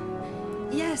 Oh,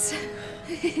 yes.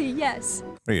 Yes.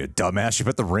 Are you a dumbass? You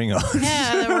put the ring on.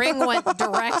 Yeah, the ring went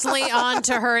directly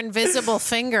onto her invisible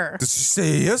finger. Did she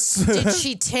say yes? Did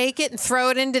she take it and throw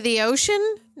it into the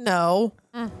ocean? No.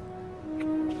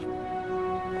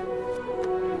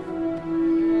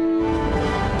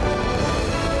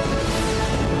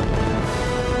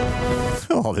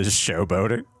 All this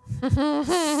showboating.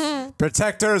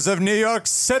 Protectors of New York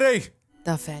City.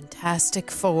 The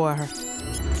Fantastic Four.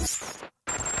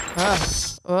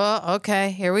 Oh, okay.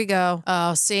 Here we go.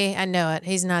 Oh, see? I know it.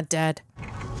 He's not dead.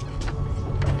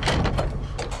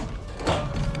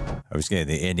 I was getting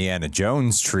the Indiana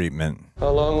Jones treatment.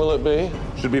 How long will it be?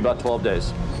 Should be about 12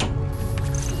 days.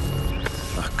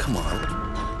 Oh, come on.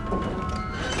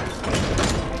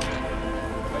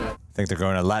 Think they're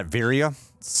going to Latveria?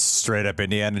 Straight up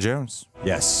Indiana Jones.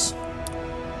 Yes.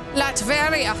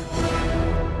 Latveria.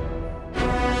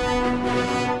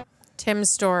 Tim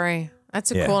Story.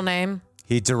 That's a Yeah. cool name.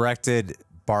 He directed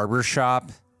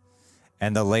Barbershop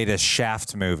and the latest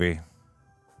Shaft movie,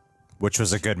 which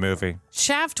was a good movie.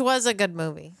 Shaft was a good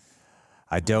movie.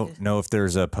 I don't know if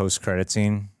there's a post-credit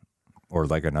scene or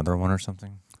like another one or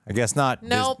something. I guess not.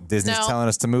 Nope. Disney's nope. telling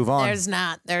us to move on. There's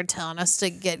not. They're telling us to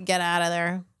get out of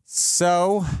there.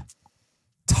 So,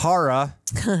 Tara.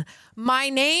 My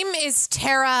name is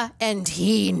Tara, and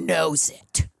he knows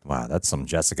it. Wow, that's some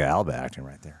Jessica Alba acting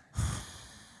right there.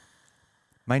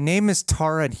 My name is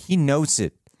Tara, and he knows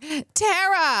it.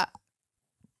 Tara!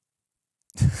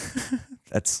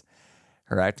 That's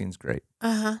her acting's great.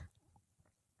 Uh-huh.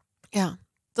 Yeah.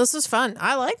 This was fun.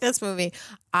 I like this movie.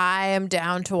 I am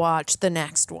down to watch the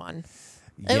next one.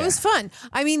 It was fun.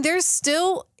 I mean, there's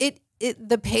still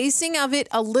the pacing of it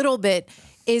a little bit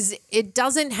is it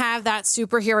doesn't have that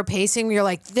superhero pacing where you're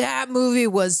like, that movie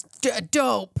was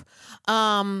dope.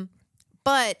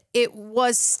 But it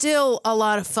was still a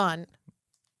lot of fun.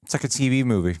 It's like a TV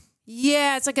movie.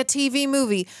 Yeah, it's like a TV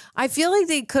movie. I feel like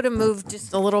they could have moved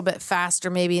just a little bit faster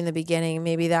maybe in the beginning.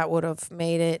 Maybe that would have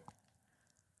made it.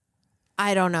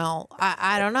 I don't know.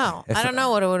 I don't know. I don't know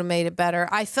what would have made it better.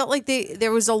 I felt like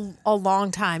there was a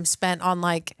long time spent on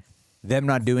like them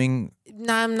not doing.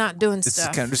 No, I'm not doing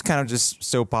stuff. Kind of just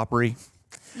soap opera-y.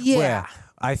 Yeah.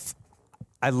 Well,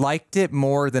 I liked it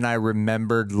more than I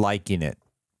remembered liking it.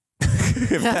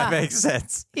 If that makes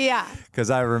sense. Yeah. Because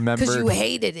I remember. Because you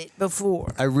hated it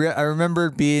before. I remember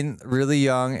being really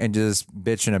young and just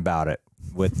bitching about it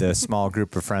with the small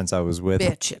group of friends I was with.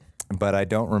 Bitching. But I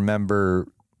don't remember.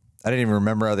 I didn't even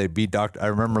remember how they beat Doctor. I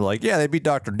remember like, yeah, they beat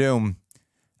Dr. Doom.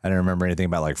 I didn't remember anything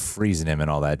about like freezing him and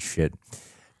all that shit.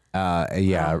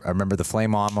 Yeah, I remember the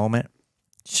flame on moment.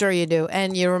 Sure you do.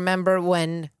 And you remember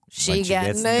when she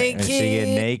got naked. When she get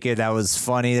naked. That was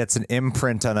funny. That's an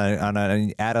imprint on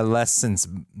an adolescent's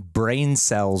brain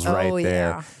cells right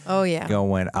there. Oh, yeah.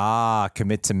 Going,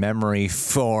 commit to memory,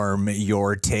 form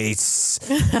your tastes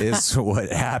is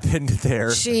what happened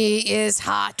there. She is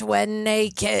hot when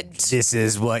naked. This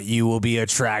is what you will be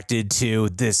attracted to.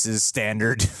 This is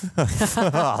standard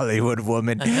Hollywood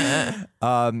woman.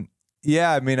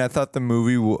 Yeah, I mean, I thought the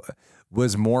movie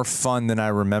was more fun than I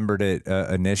remembered it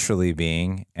initially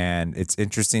being. And it's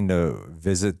interesting to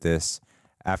visit this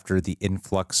after the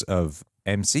influx of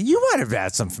MC. You might have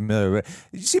had some familiar with.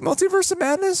 Did you see Multiverse of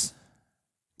Madness?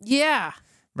 Yeah.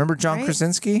 Remember John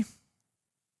Krasinski?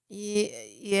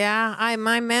 Yeah.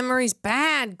 My memory's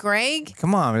bad, Greg.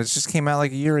 Come on. It just came out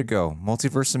like a year ago.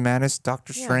 Multiverse of Madness,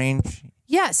 Doctor Strange.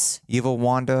 Yes. Evil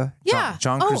Wanda. Yeah.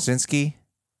 John Krasinski.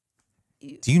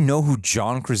 Do you know who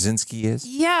John Krasinski is?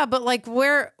 Yeah, but like,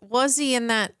 where was he in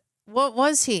that? What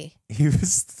was he? He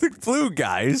was the blue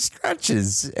guy who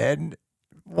stretches, and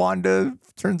Wanda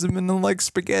turns him into like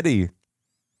spaghetti.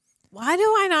 Why do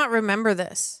I not remember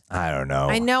this? I don't know.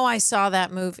 I know I saw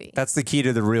that movie. That's the key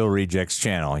to the Real Rejects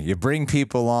channel. You bring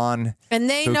people on, and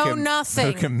they know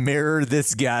nothing. Who can mirror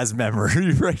this guy's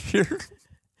memory right here.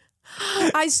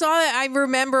 I saw that. I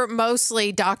remember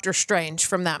mostly Doctor Strange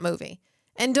from that movie.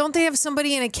 And don't they have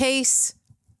somebody in a case?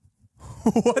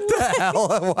 What the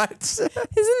hell? What? Isn't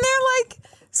there like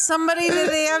somebody that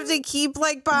they have to keep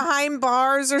like behind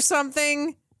bars or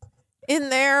something in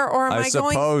there? Or am I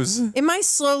suppose. Am I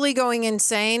slowly going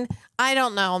insane? I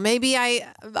don't know. Maybe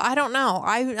I don't know.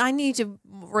 I need to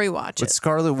rewatch it. But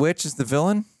Scarlet Witch is the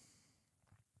villain?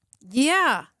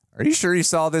 Yeah. Are you sure you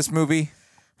saw this movie?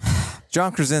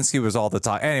 John Krasinski was all the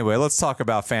time. Anyway, let's talk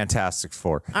about Fantastic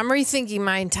Four. I'm rethinking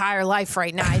my entire life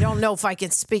right now. I don't know if I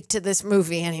can speak to this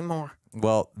movie anymore.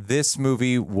 Well, this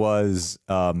movie was,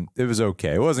 it was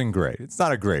okay. It wasn't great. It's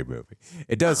not a great movie.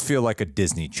 It does feel like a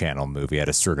Disney Channel movie at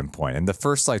a certain point. And the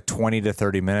first like 20 to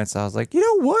 30 minutes, I was like, you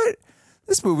know what?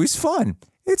 This movie's fun.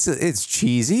 It's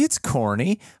cheesy, it's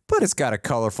corny, but it's got a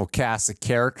colorful cast of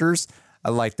characters. I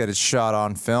like that it's shot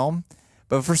on film.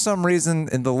 But for some reason,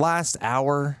 in the last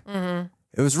hour,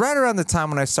 it was right around the time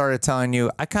when I started telling you,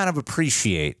 I kind of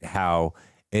appreciate how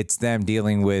it's them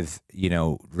dealing with, you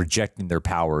know, rejecting their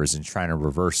powers and trying to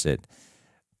reverse it.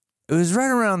 It was right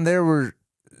around there where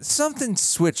something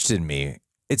switched in me.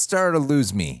 It started to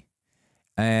lose me.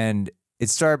 And it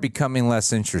started becoming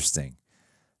less interesting.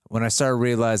 When I started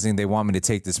realizing they want me to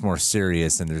take this more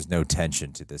serious and there's no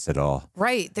tension to this at all.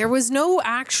 Right. There was no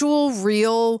actual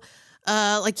real...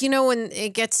 like, you know, when it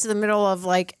gets to the middle of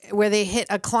like where they hit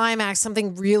a climax,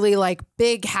 something really like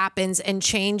big happens and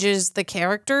changes the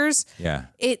characters. Yeah.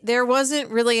 There wasn't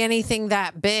really anything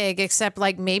that big except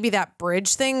like maybe that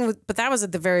bridge thing. But that was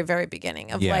at the very, very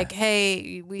beginning of like,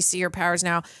 hey, we see your powers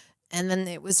now. And then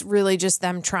it was really just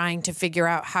them trying to figure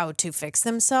out how to fix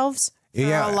themselves for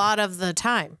a lot of the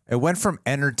time. It went from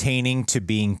entertaining to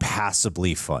being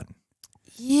passably fun.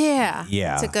 Yeah.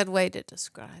 Yeah. It's a good way to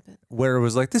describe it. Where it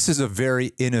was like, this is a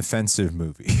very inoffensive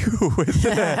movie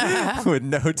with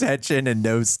no tension and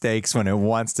no stakes when it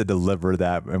wants to deliver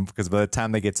that. And because by the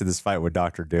time they get to this fight with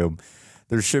Dr. Doom,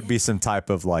 there should be some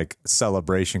type of like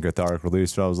celebration, cathartic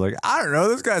release. But I was like, I don't know.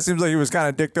 This guy seems like he was kind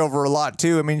of dicked over a lot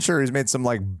too. I mean, sure, he's made some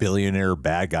like billionaire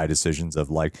bad guy decisions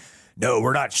of like, no,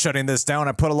 we're not shutting this down.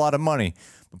 I put a lot of money.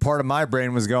 But part of my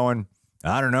brain was going,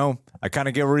 I don't know. I kind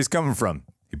of get where he's coming from.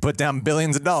 He put down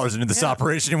billions of dollars into this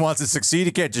operation. He wants to succeed.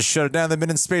 He can't just shut it down. They've been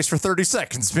in space for 30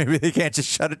 seconds. Maybe they can't just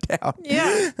shut it down.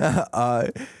 Yeah.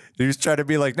 He was trying to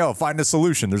be like, no, find a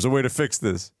solution. There's a way to fix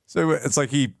this. So it's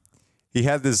like he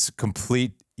had this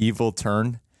complete evil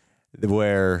turn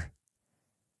where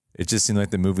it just seemed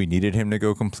like the movie needed him to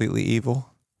go completely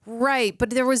evil. Right,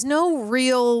 but there was no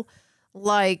real,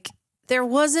 like, there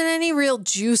wasn't any real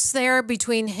juice there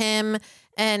between him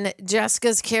and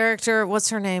Jessica's character. What's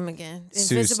her name again?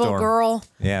 Sue Invisible Storm. Girl?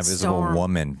 Yeah, Invisible Storm.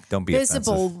 Woman. Don't be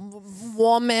Visible offensive.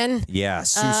 Woman. Yeah,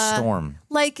 Sue Storm.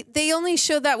 Like, they only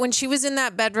showed that when she was in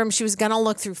that bedroom, she was going to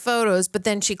look through photos, but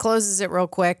then she closes it real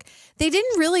quick. They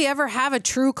didn't really ever have a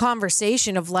true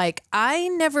conversation of, like, I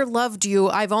never loved you.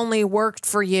 I've only worked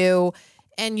for you.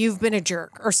 And you've been a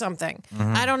jerk or something.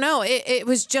 Mm-hmm. I don't know. It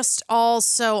was just all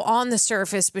so on the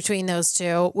surface between those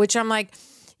two, which I'm like,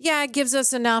 yeah, it gives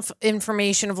us enough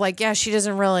information of like, yeah, she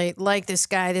doesn't really like this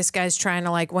guy. This guy's trying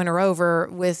to like win her over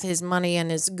with his money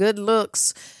and his good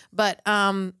looks. But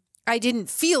I didn't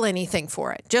feel anything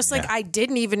for it. Just like I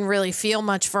didn't even really feel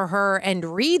much for her and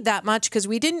Reed that much because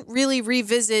we didn't really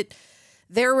revisit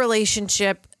their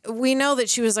relationship. We know that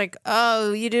she was like,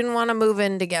 oh, you didn't want to move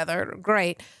in together.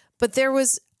 Great. But there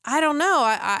was, I don't know.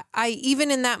 I even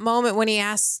in that moment when he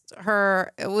asked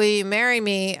her, will you marry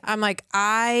me? I'm like,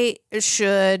 I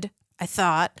think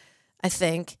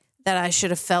that I should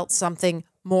have felt something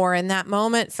more in that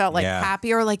moment, felt like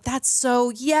happier, like that's so,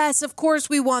 yes, of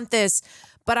course we want this.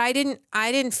 But I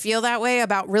didn't feel that way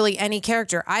about really any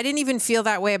character. I didn't even feel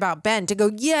that way about Ben to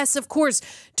go, yes, of course,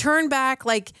 turn back,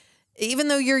 like, even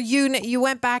though you're you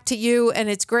went back to you and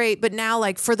it's great, but now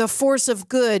like for the force of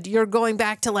good, you're going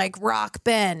back to like rock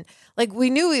Ben. Like we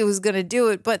knew he was going to do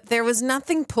it, but there was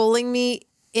nothing pulling me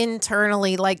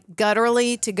internally, like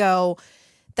gutturally to go,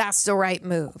 that's the right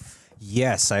move.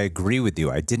 Yes, I agree with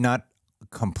you. I did not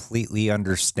completely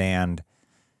understand.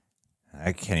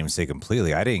 I can't even say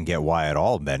completely. I didn't get why at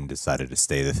all Ben decided to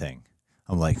stay the Thing.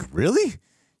 I'm like, really?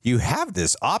 You have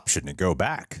this option to go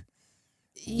back.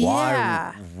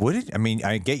 Yeah. Why would it? I mean,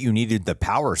 I get you needed the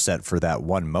power set for that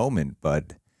one moment,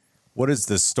 but what is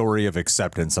the story of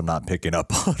acceptance I'm not picking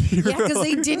up on here? Yeah, because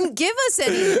they didn't give us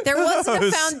any. There wasn't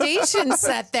a foundation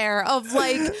set there of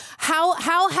like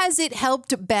how has it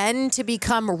helped Ben to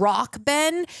become Rock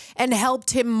Ben and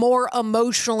helped him more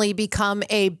emotionally become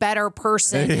a better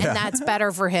person, and that's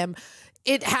better for him.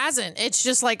 It hasn't. It's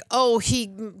just like, oh, he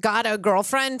got a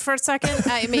girlfriend for a second.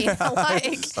 I mean,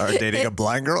 like, started dating a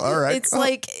blind girl. All right, it's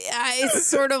like it's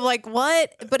sort of like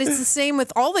what, but it's the same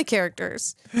with all the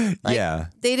characters. Like,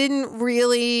 they didn't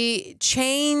really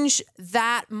change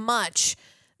that much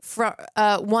from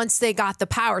once they got the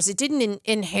powers. It didn't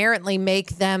inherently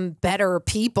make them better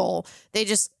people. They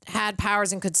just had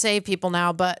powers and could save people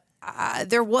now. But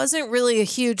there wasn't really a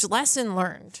huge lesson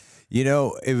learned. You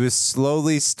know, it was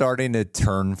slowly starting to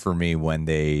turn for me when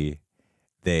because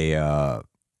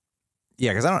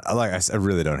I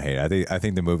really don't hate it. I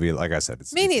think the movie, like I said,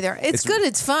 me neither. It's good.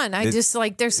 It's fun. I just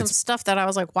like, there's some stuff that I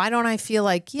was like, why don't I feel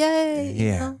like, yay? Yeah.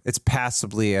 You know? It's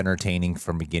passively entertaining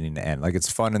from beginning to end. Like it's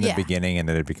fun in the beginning and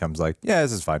then it becomes like, yeah,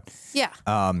 this is fun. Yeah.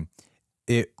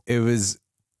 It was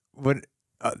when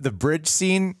the bridge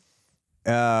scene,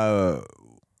 it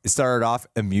started off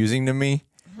amusing to me.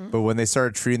 But when they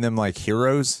started treating them like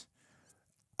heroes,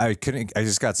 I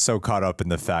just got so caught up in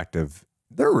the fact of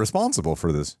they're responsible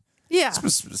for this. Yeah.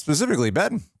 Specifically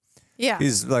Ben. Yeah.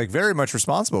 He's like very much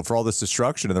responsible for all this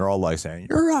destruction. And they're all like saying,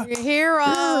 you're a hero.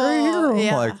 I'm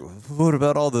Yeah. like, what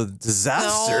about all the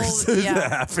disasters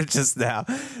that happened just now?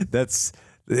 That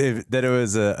it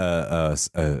was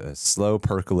a slow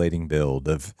percolating build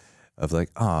of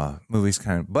like, movies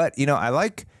kind of, but you know, I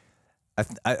like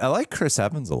Chris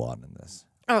Evans a lot in this.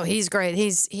 Oh, he's great.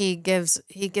 He gives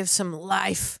some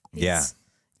life. Yeah,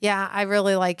 I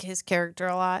really like his character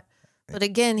a lot. But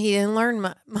again, he didn't learn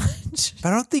much. But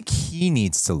I don't think he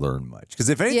needs to learn much because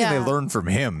if anything, they learn from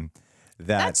him.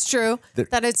 That's true.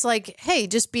 That it's like, hey,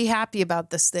 just be happy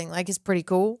about this thing. Like, it's pretty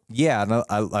cool. Yeah, and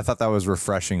I thought that was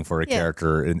refreshing for a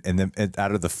character, and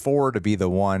out of the four to be the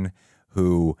one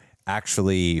who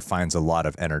actually finds a lot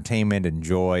of entertainment and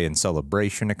joy and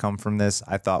celebration to come from this,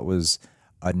 I thought was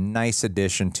a nice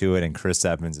addition to it. And Chris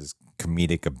Evans'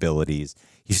 comedic abilities,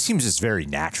 he seems just very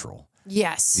natural.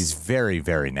 Yes. He's very,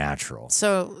 very natural.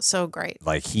 So great.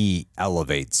 Like he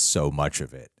elevates so much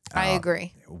of it. I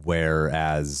agree.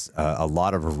 Whereas a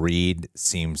lot of Reed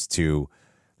seems to,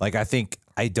 like, I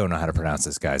don't know how to pronounce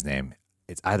this guy's name.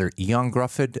 It's either Ian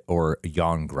Grufford or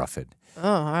Jan Grufford.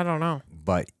 Oh, I don't know.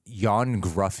 But Jan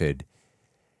Grufford,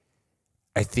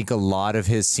 I think a lot of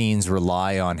his scenes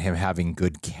rely on him having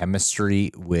good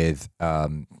chemistry with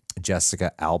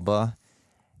Jessica Alba.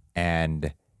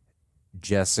 And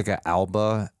Jessica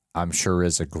Alba, I'm sure,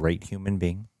 is a great human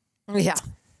being. Yeah.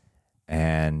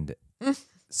 And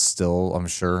still, I'm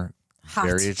sure, hot.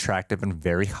 Very attractive and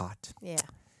very hot. Yeah.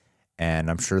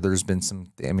 And I'm sure there's been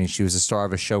she was a star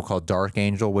of a show called Dark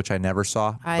Angel, which I never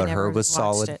saw, but her was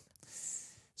solid. It.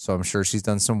 so I'm sure she's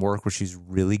done some work where she's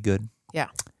really good. Yeah.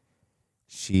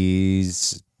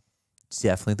 She's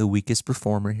definitely the weakest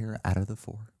performer here out of the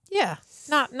 4. Yeah.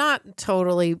 Not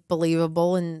totally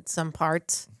believable in some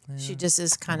parts. Yeah. She just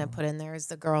is kind of put in there as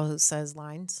the girl who says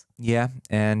lines. Yeah,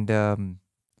 and the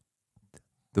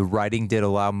writing did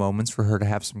allow moments for her to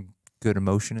have some good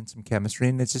emotion and some chemistry,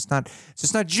 and it's just not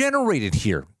generated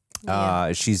here.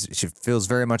 Yeah. She feels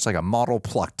very much like a model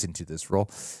plucked into this role.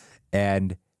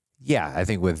 And yeah, I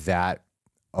think with that,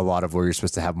 a lot of where you're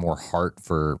supposed to have more heart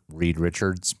for Reed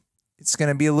Richards, it's going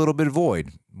to be a little bit void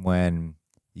when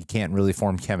you can't really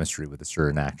form chemistry with a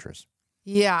certain actress.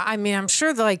 Yeah, I mean, I'm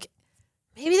sure like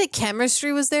maybe the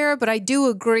chemistry was there, but I do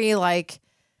agree like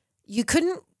you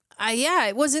couldn't.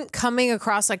 It wasn't coming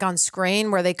across like on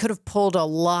screen where they could have pulled a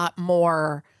lot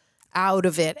more out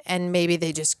of it, and maybe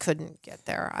they just couldn't get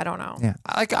there. I don't know. Yeah,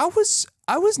 like I was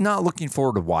not looking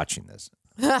forward to watching this.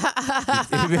 I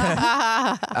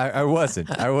wasn't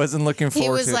looking forward to it. He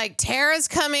was like, Tara's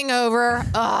coming over,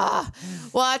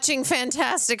 watching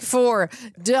Fantastic Four,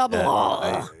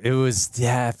 double. It was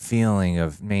that feeling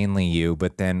of mainly you,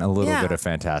 but then a little bit of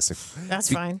Fantastic.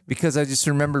 That's fine. Because I just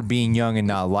remember being young and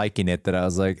not liking it, that I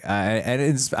was like,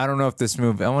 I don't know if this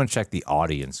movie, I want to check the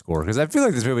audience score, because I feel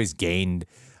like this movie's gained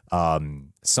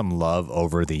some love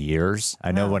over the years.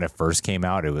 I know when it first came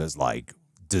out, it was like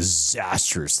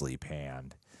disastrously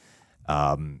panned.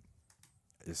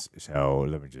 So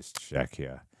let me just check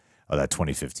here. Oh, that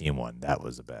 2015 one, that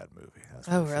was a bad movie.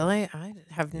 Oh, really? I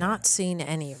have not seen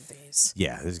any of these.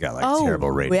 Yeah, this got like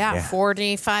terrible rating. Yeah,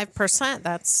 45%.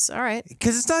 That's all right.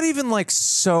 Because it's not even like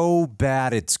so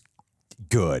bad it's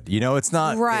good. You know, it's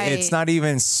not right. It's not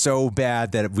even so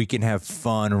bad that we can have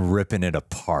fun ripping it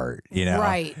apart, you know?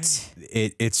 Right.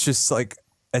 It's just like,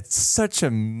 it's such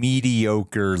a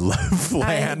mediocre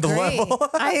bland level.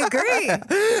 I agree.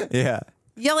 Yeah.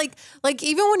 Yeah, like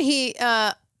even when he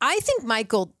I think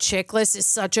Michael Chiklis is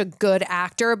such a good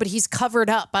actor, but he's covered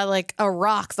up by like a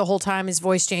rock the whole time his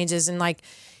voice changes, and like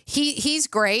he's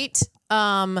great.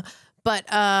 But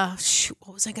shoot,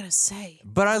 what was I gonna say?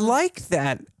 But I like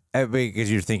that because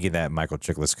you're thinking that Michael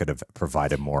Chiklis could have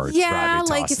provided more. Yeah,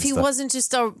 like if he wasn't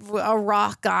just a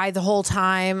rock guy the whole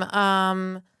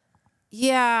time.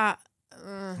 Yeah.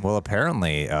 Well,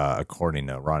 apparently, according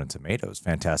to Rotten Tomatoes,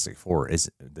 Fantastic Four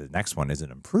the next one is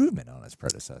an improvement on its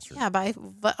predecessor. Yeah, but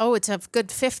it's a good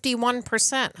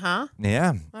 51%, huh?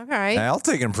 Yeah. Okay. I'll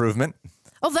take improvement.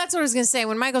 Oh, that's what I was gonna say.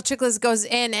 When Michael Chiklis goes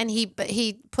in and he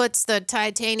puts the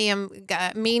titanium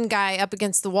mean guy up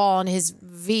against the wall, and his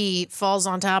V falls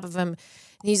on top of him, and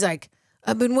he's like,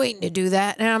 "I've been waiting to do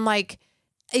that," and I'm like.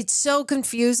 It's so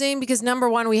confusing because number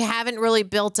one, we haven't really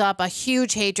built up a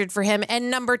huge hatred for him.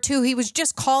 And number two, he was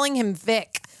just calling him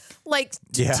Vic like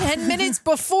 10 minutes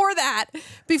before that,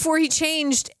 before he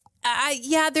changed.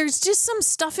 There's just some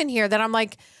stuff in here that I'm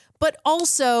like, but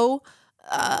also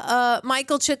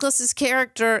Michael Chiklis'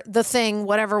 character, the Thing,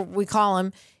 whatever we call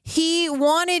him, he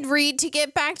wanted Reed to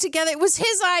get back together. It was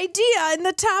his idea in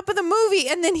the top of the movie.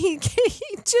 And then he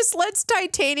just lets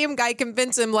Titanium guy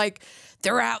convince him like,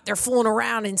 they're fooling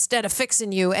around instead of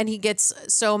fixing you. And he gets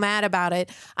so mad about it.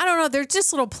 I don't know. They're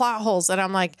just little plot holes that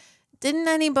I'm like, didn't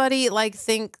anybody like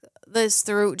think this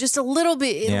through? Just a little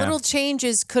bit, little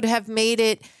changes could have made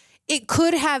it. It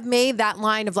could have made that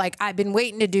line of like, I've been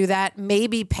waiting to do that,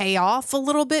 maybe pay off a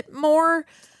little bit more.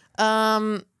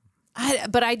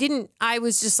 But I didn't. I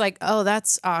was just like, oh,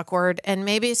 that's awkward. And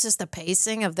maybe it's just the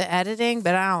pacing of the editing,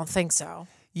 but I don't think so.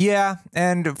 Yeah.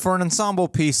 And for an ensemble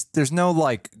piece, there's no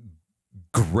like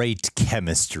great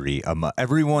chemistry.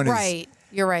 Everyone is right.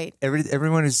 You're right.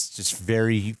 Everyone is just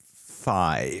very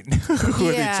fine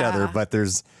with each other, but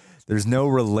there's no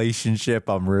relationship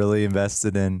I'm really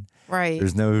invested in. Right.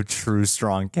 There's no true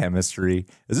strong chemistry.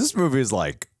 This movie is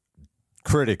like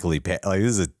critically like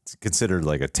this is considered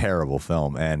like a terrible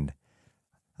film, and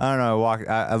I don't know.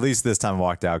 At least this time,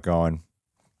 walked out going,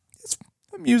 it's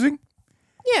amusing.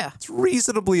 Yeah, it's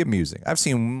reasonably amusing. I've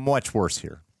seen much worse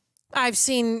here. I've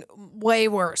seen way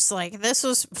worse. Like, this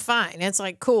was fine. It's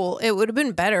like, cool. It would have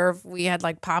been better if we had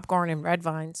like popcorn and red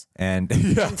vines and,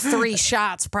 and 3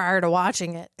 shots prior to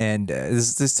watching it. And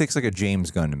this takes like a James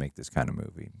Gunn to make this kind of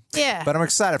movie. Yeah. But I'm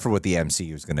excited for what the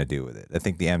MCU is going to do with it. I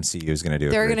think the MCU is going to do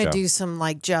They're going to do some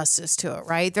like justice to it,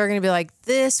 right? They're going to be like,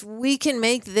 we can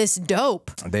make this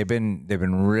dope. They've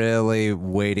been really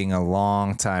waiting a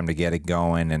long time to get it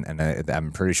going. And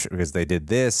I'm pretty sure because they did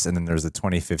this. And then there's the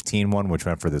 2015 one, which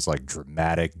went for this like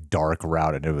dramatic, dark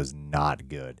route. And it was not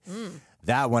good.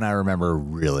 That one I remember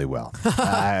really well.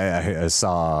 I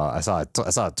saw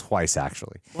it twice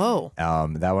actually. Whoa.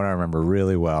 That one I remember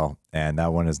really well, and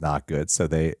that one is not good. So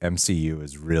MCU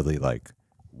is really like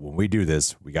when we do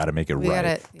this, we got to make it We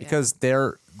right. gotta- Because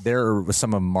they're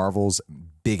some of Marvel's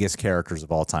biggest characters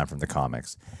of all time from the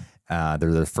comics. They're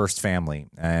their first family,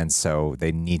 and so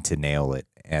they need to nail it.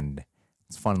 And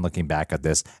it's fun looking back at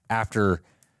this after,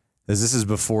 this is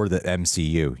before the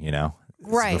MCU, you know? This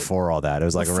is Right. before all that. It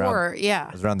was like Before, yeah.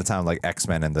 It was around the time of like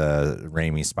X-Men and the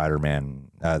Raimi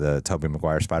Spider-Man, the Tobey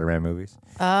Maguire Spider-Man movies.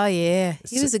 Oh, yeah.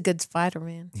 He was a good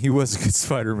Spider-Man. He was a good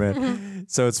Spider-Man.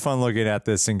 So it's fun looking at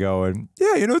this and going,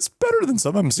 yeah, you know, it's better than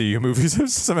some MCU movies,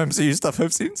 some MCU stuff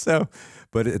I've seen. So,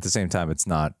 but at the same time, it's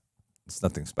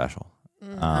nothing special.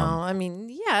 No, I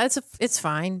mean, yeah, it's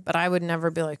fine, but I would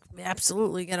never be like,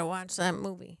 absolutely gotta watch that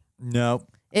movie. Nope.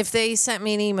 If they sent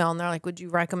me an email and they're like, would you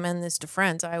recommend this to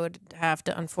friends? I would have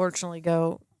to unfortunately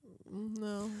go,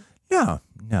 no. No.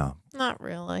 Not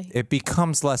really. It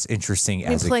becomes less interesting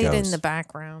as it play goes. it in the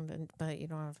background, but you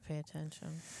don't have to pay attention.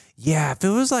 Yeah, if it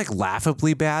was like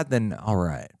laughably bad, then all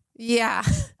right. Yeah.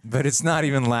 But it's not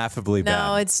even laughably bad.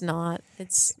 No, it's not.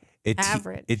 It's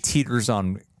average. It teeters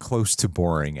on close to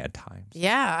boring at times.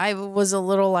 Yeah, I was a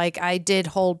little like, I did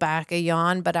hold back a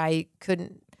yawn, but I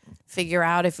couldn't figure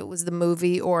out if it was the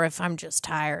movie or if I'm just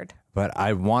tired. But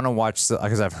I want to watch,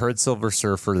 because I've heard Silver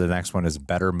Surfer, the next one is a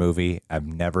better movie. I've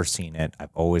never seen it.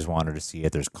 I've always wanted to see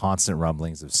it. There's constant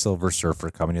rumblings of Silver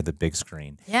Surfer coming to the big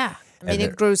screen. Yeah. I mean,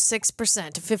 it grew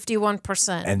 6% to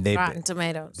 51% And they've Rotten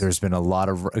Tomatoes. There's been a lot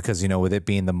of, because, you know, with it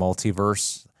being the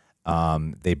multiverse,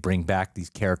 they bring back these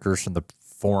characters from the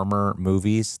former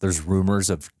movies. There's rumors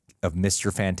of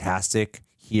Mr. Fantastic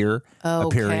here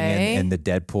appearing in the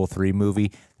Deadpool 3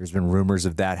 movie. There's been rumors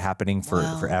of that happening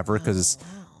forever because it's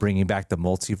bringing back the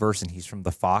multiverse, and he's from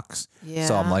the Fox. Yeah.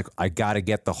 So I'm like, I got to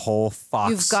get the whole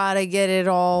Fox. You've got to get it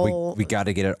all. We got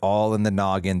to get it all in the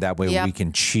noggin. That way Yep. we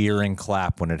can cheer and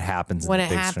clap when it happens. When in it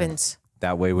the big screen. happens.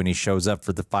 That way when he shows up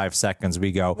for the 5 seconds,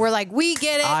 we go, We're like, we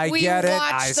get it. I we get it.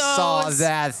 watched I those. saw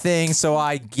that thing, so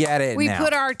I get it We now.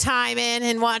 put our time in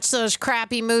and watched those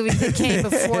crappy movies that came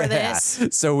before Yeah. this.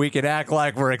 So we can act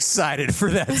like we're excited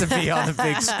for that to be on the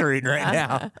big screen right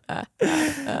now.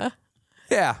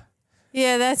 Yeah.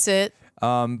 Yeah, that's it.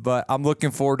 But I'm looking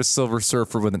forward to Silver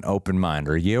Surfer with an open mind.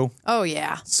 Are you? Oh,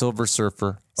 yeah. Silver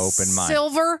Surfer, open mind.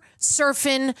 Silver,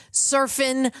 surfing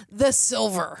the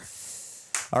silver.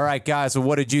 All right, guys. Well,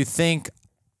 what did you think?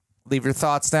 Leave your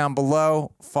thoughts down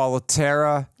below. Follow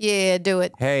Tara. Yeah, do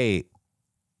it. Hey,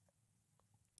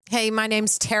 Hey, my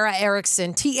name's Tara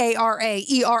Erickson.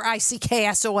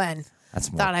 TARAERICKSON. That's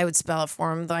more. Thought I would spell it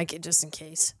for him, like just in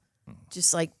case.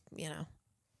 Just like, you know,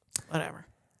 whatever.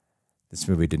 This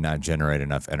movie did not generate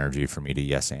enough energy for me to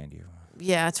yes and you.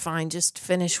 Yeah, it's fine. Just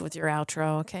finish with your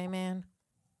outro, okay, man?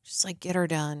 Just like get her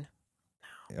done.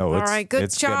 Oh, All right, good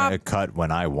it's job. gonna cut when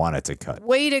I want it to cut.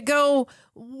 Way to go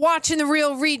watching The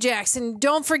Real Rejects. And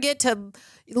don't forget to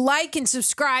like and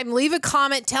subscribe and leave a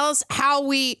comment. Tell us how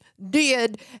we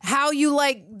did, how you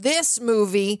like this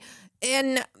movie.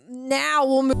 And now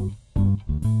we'll move.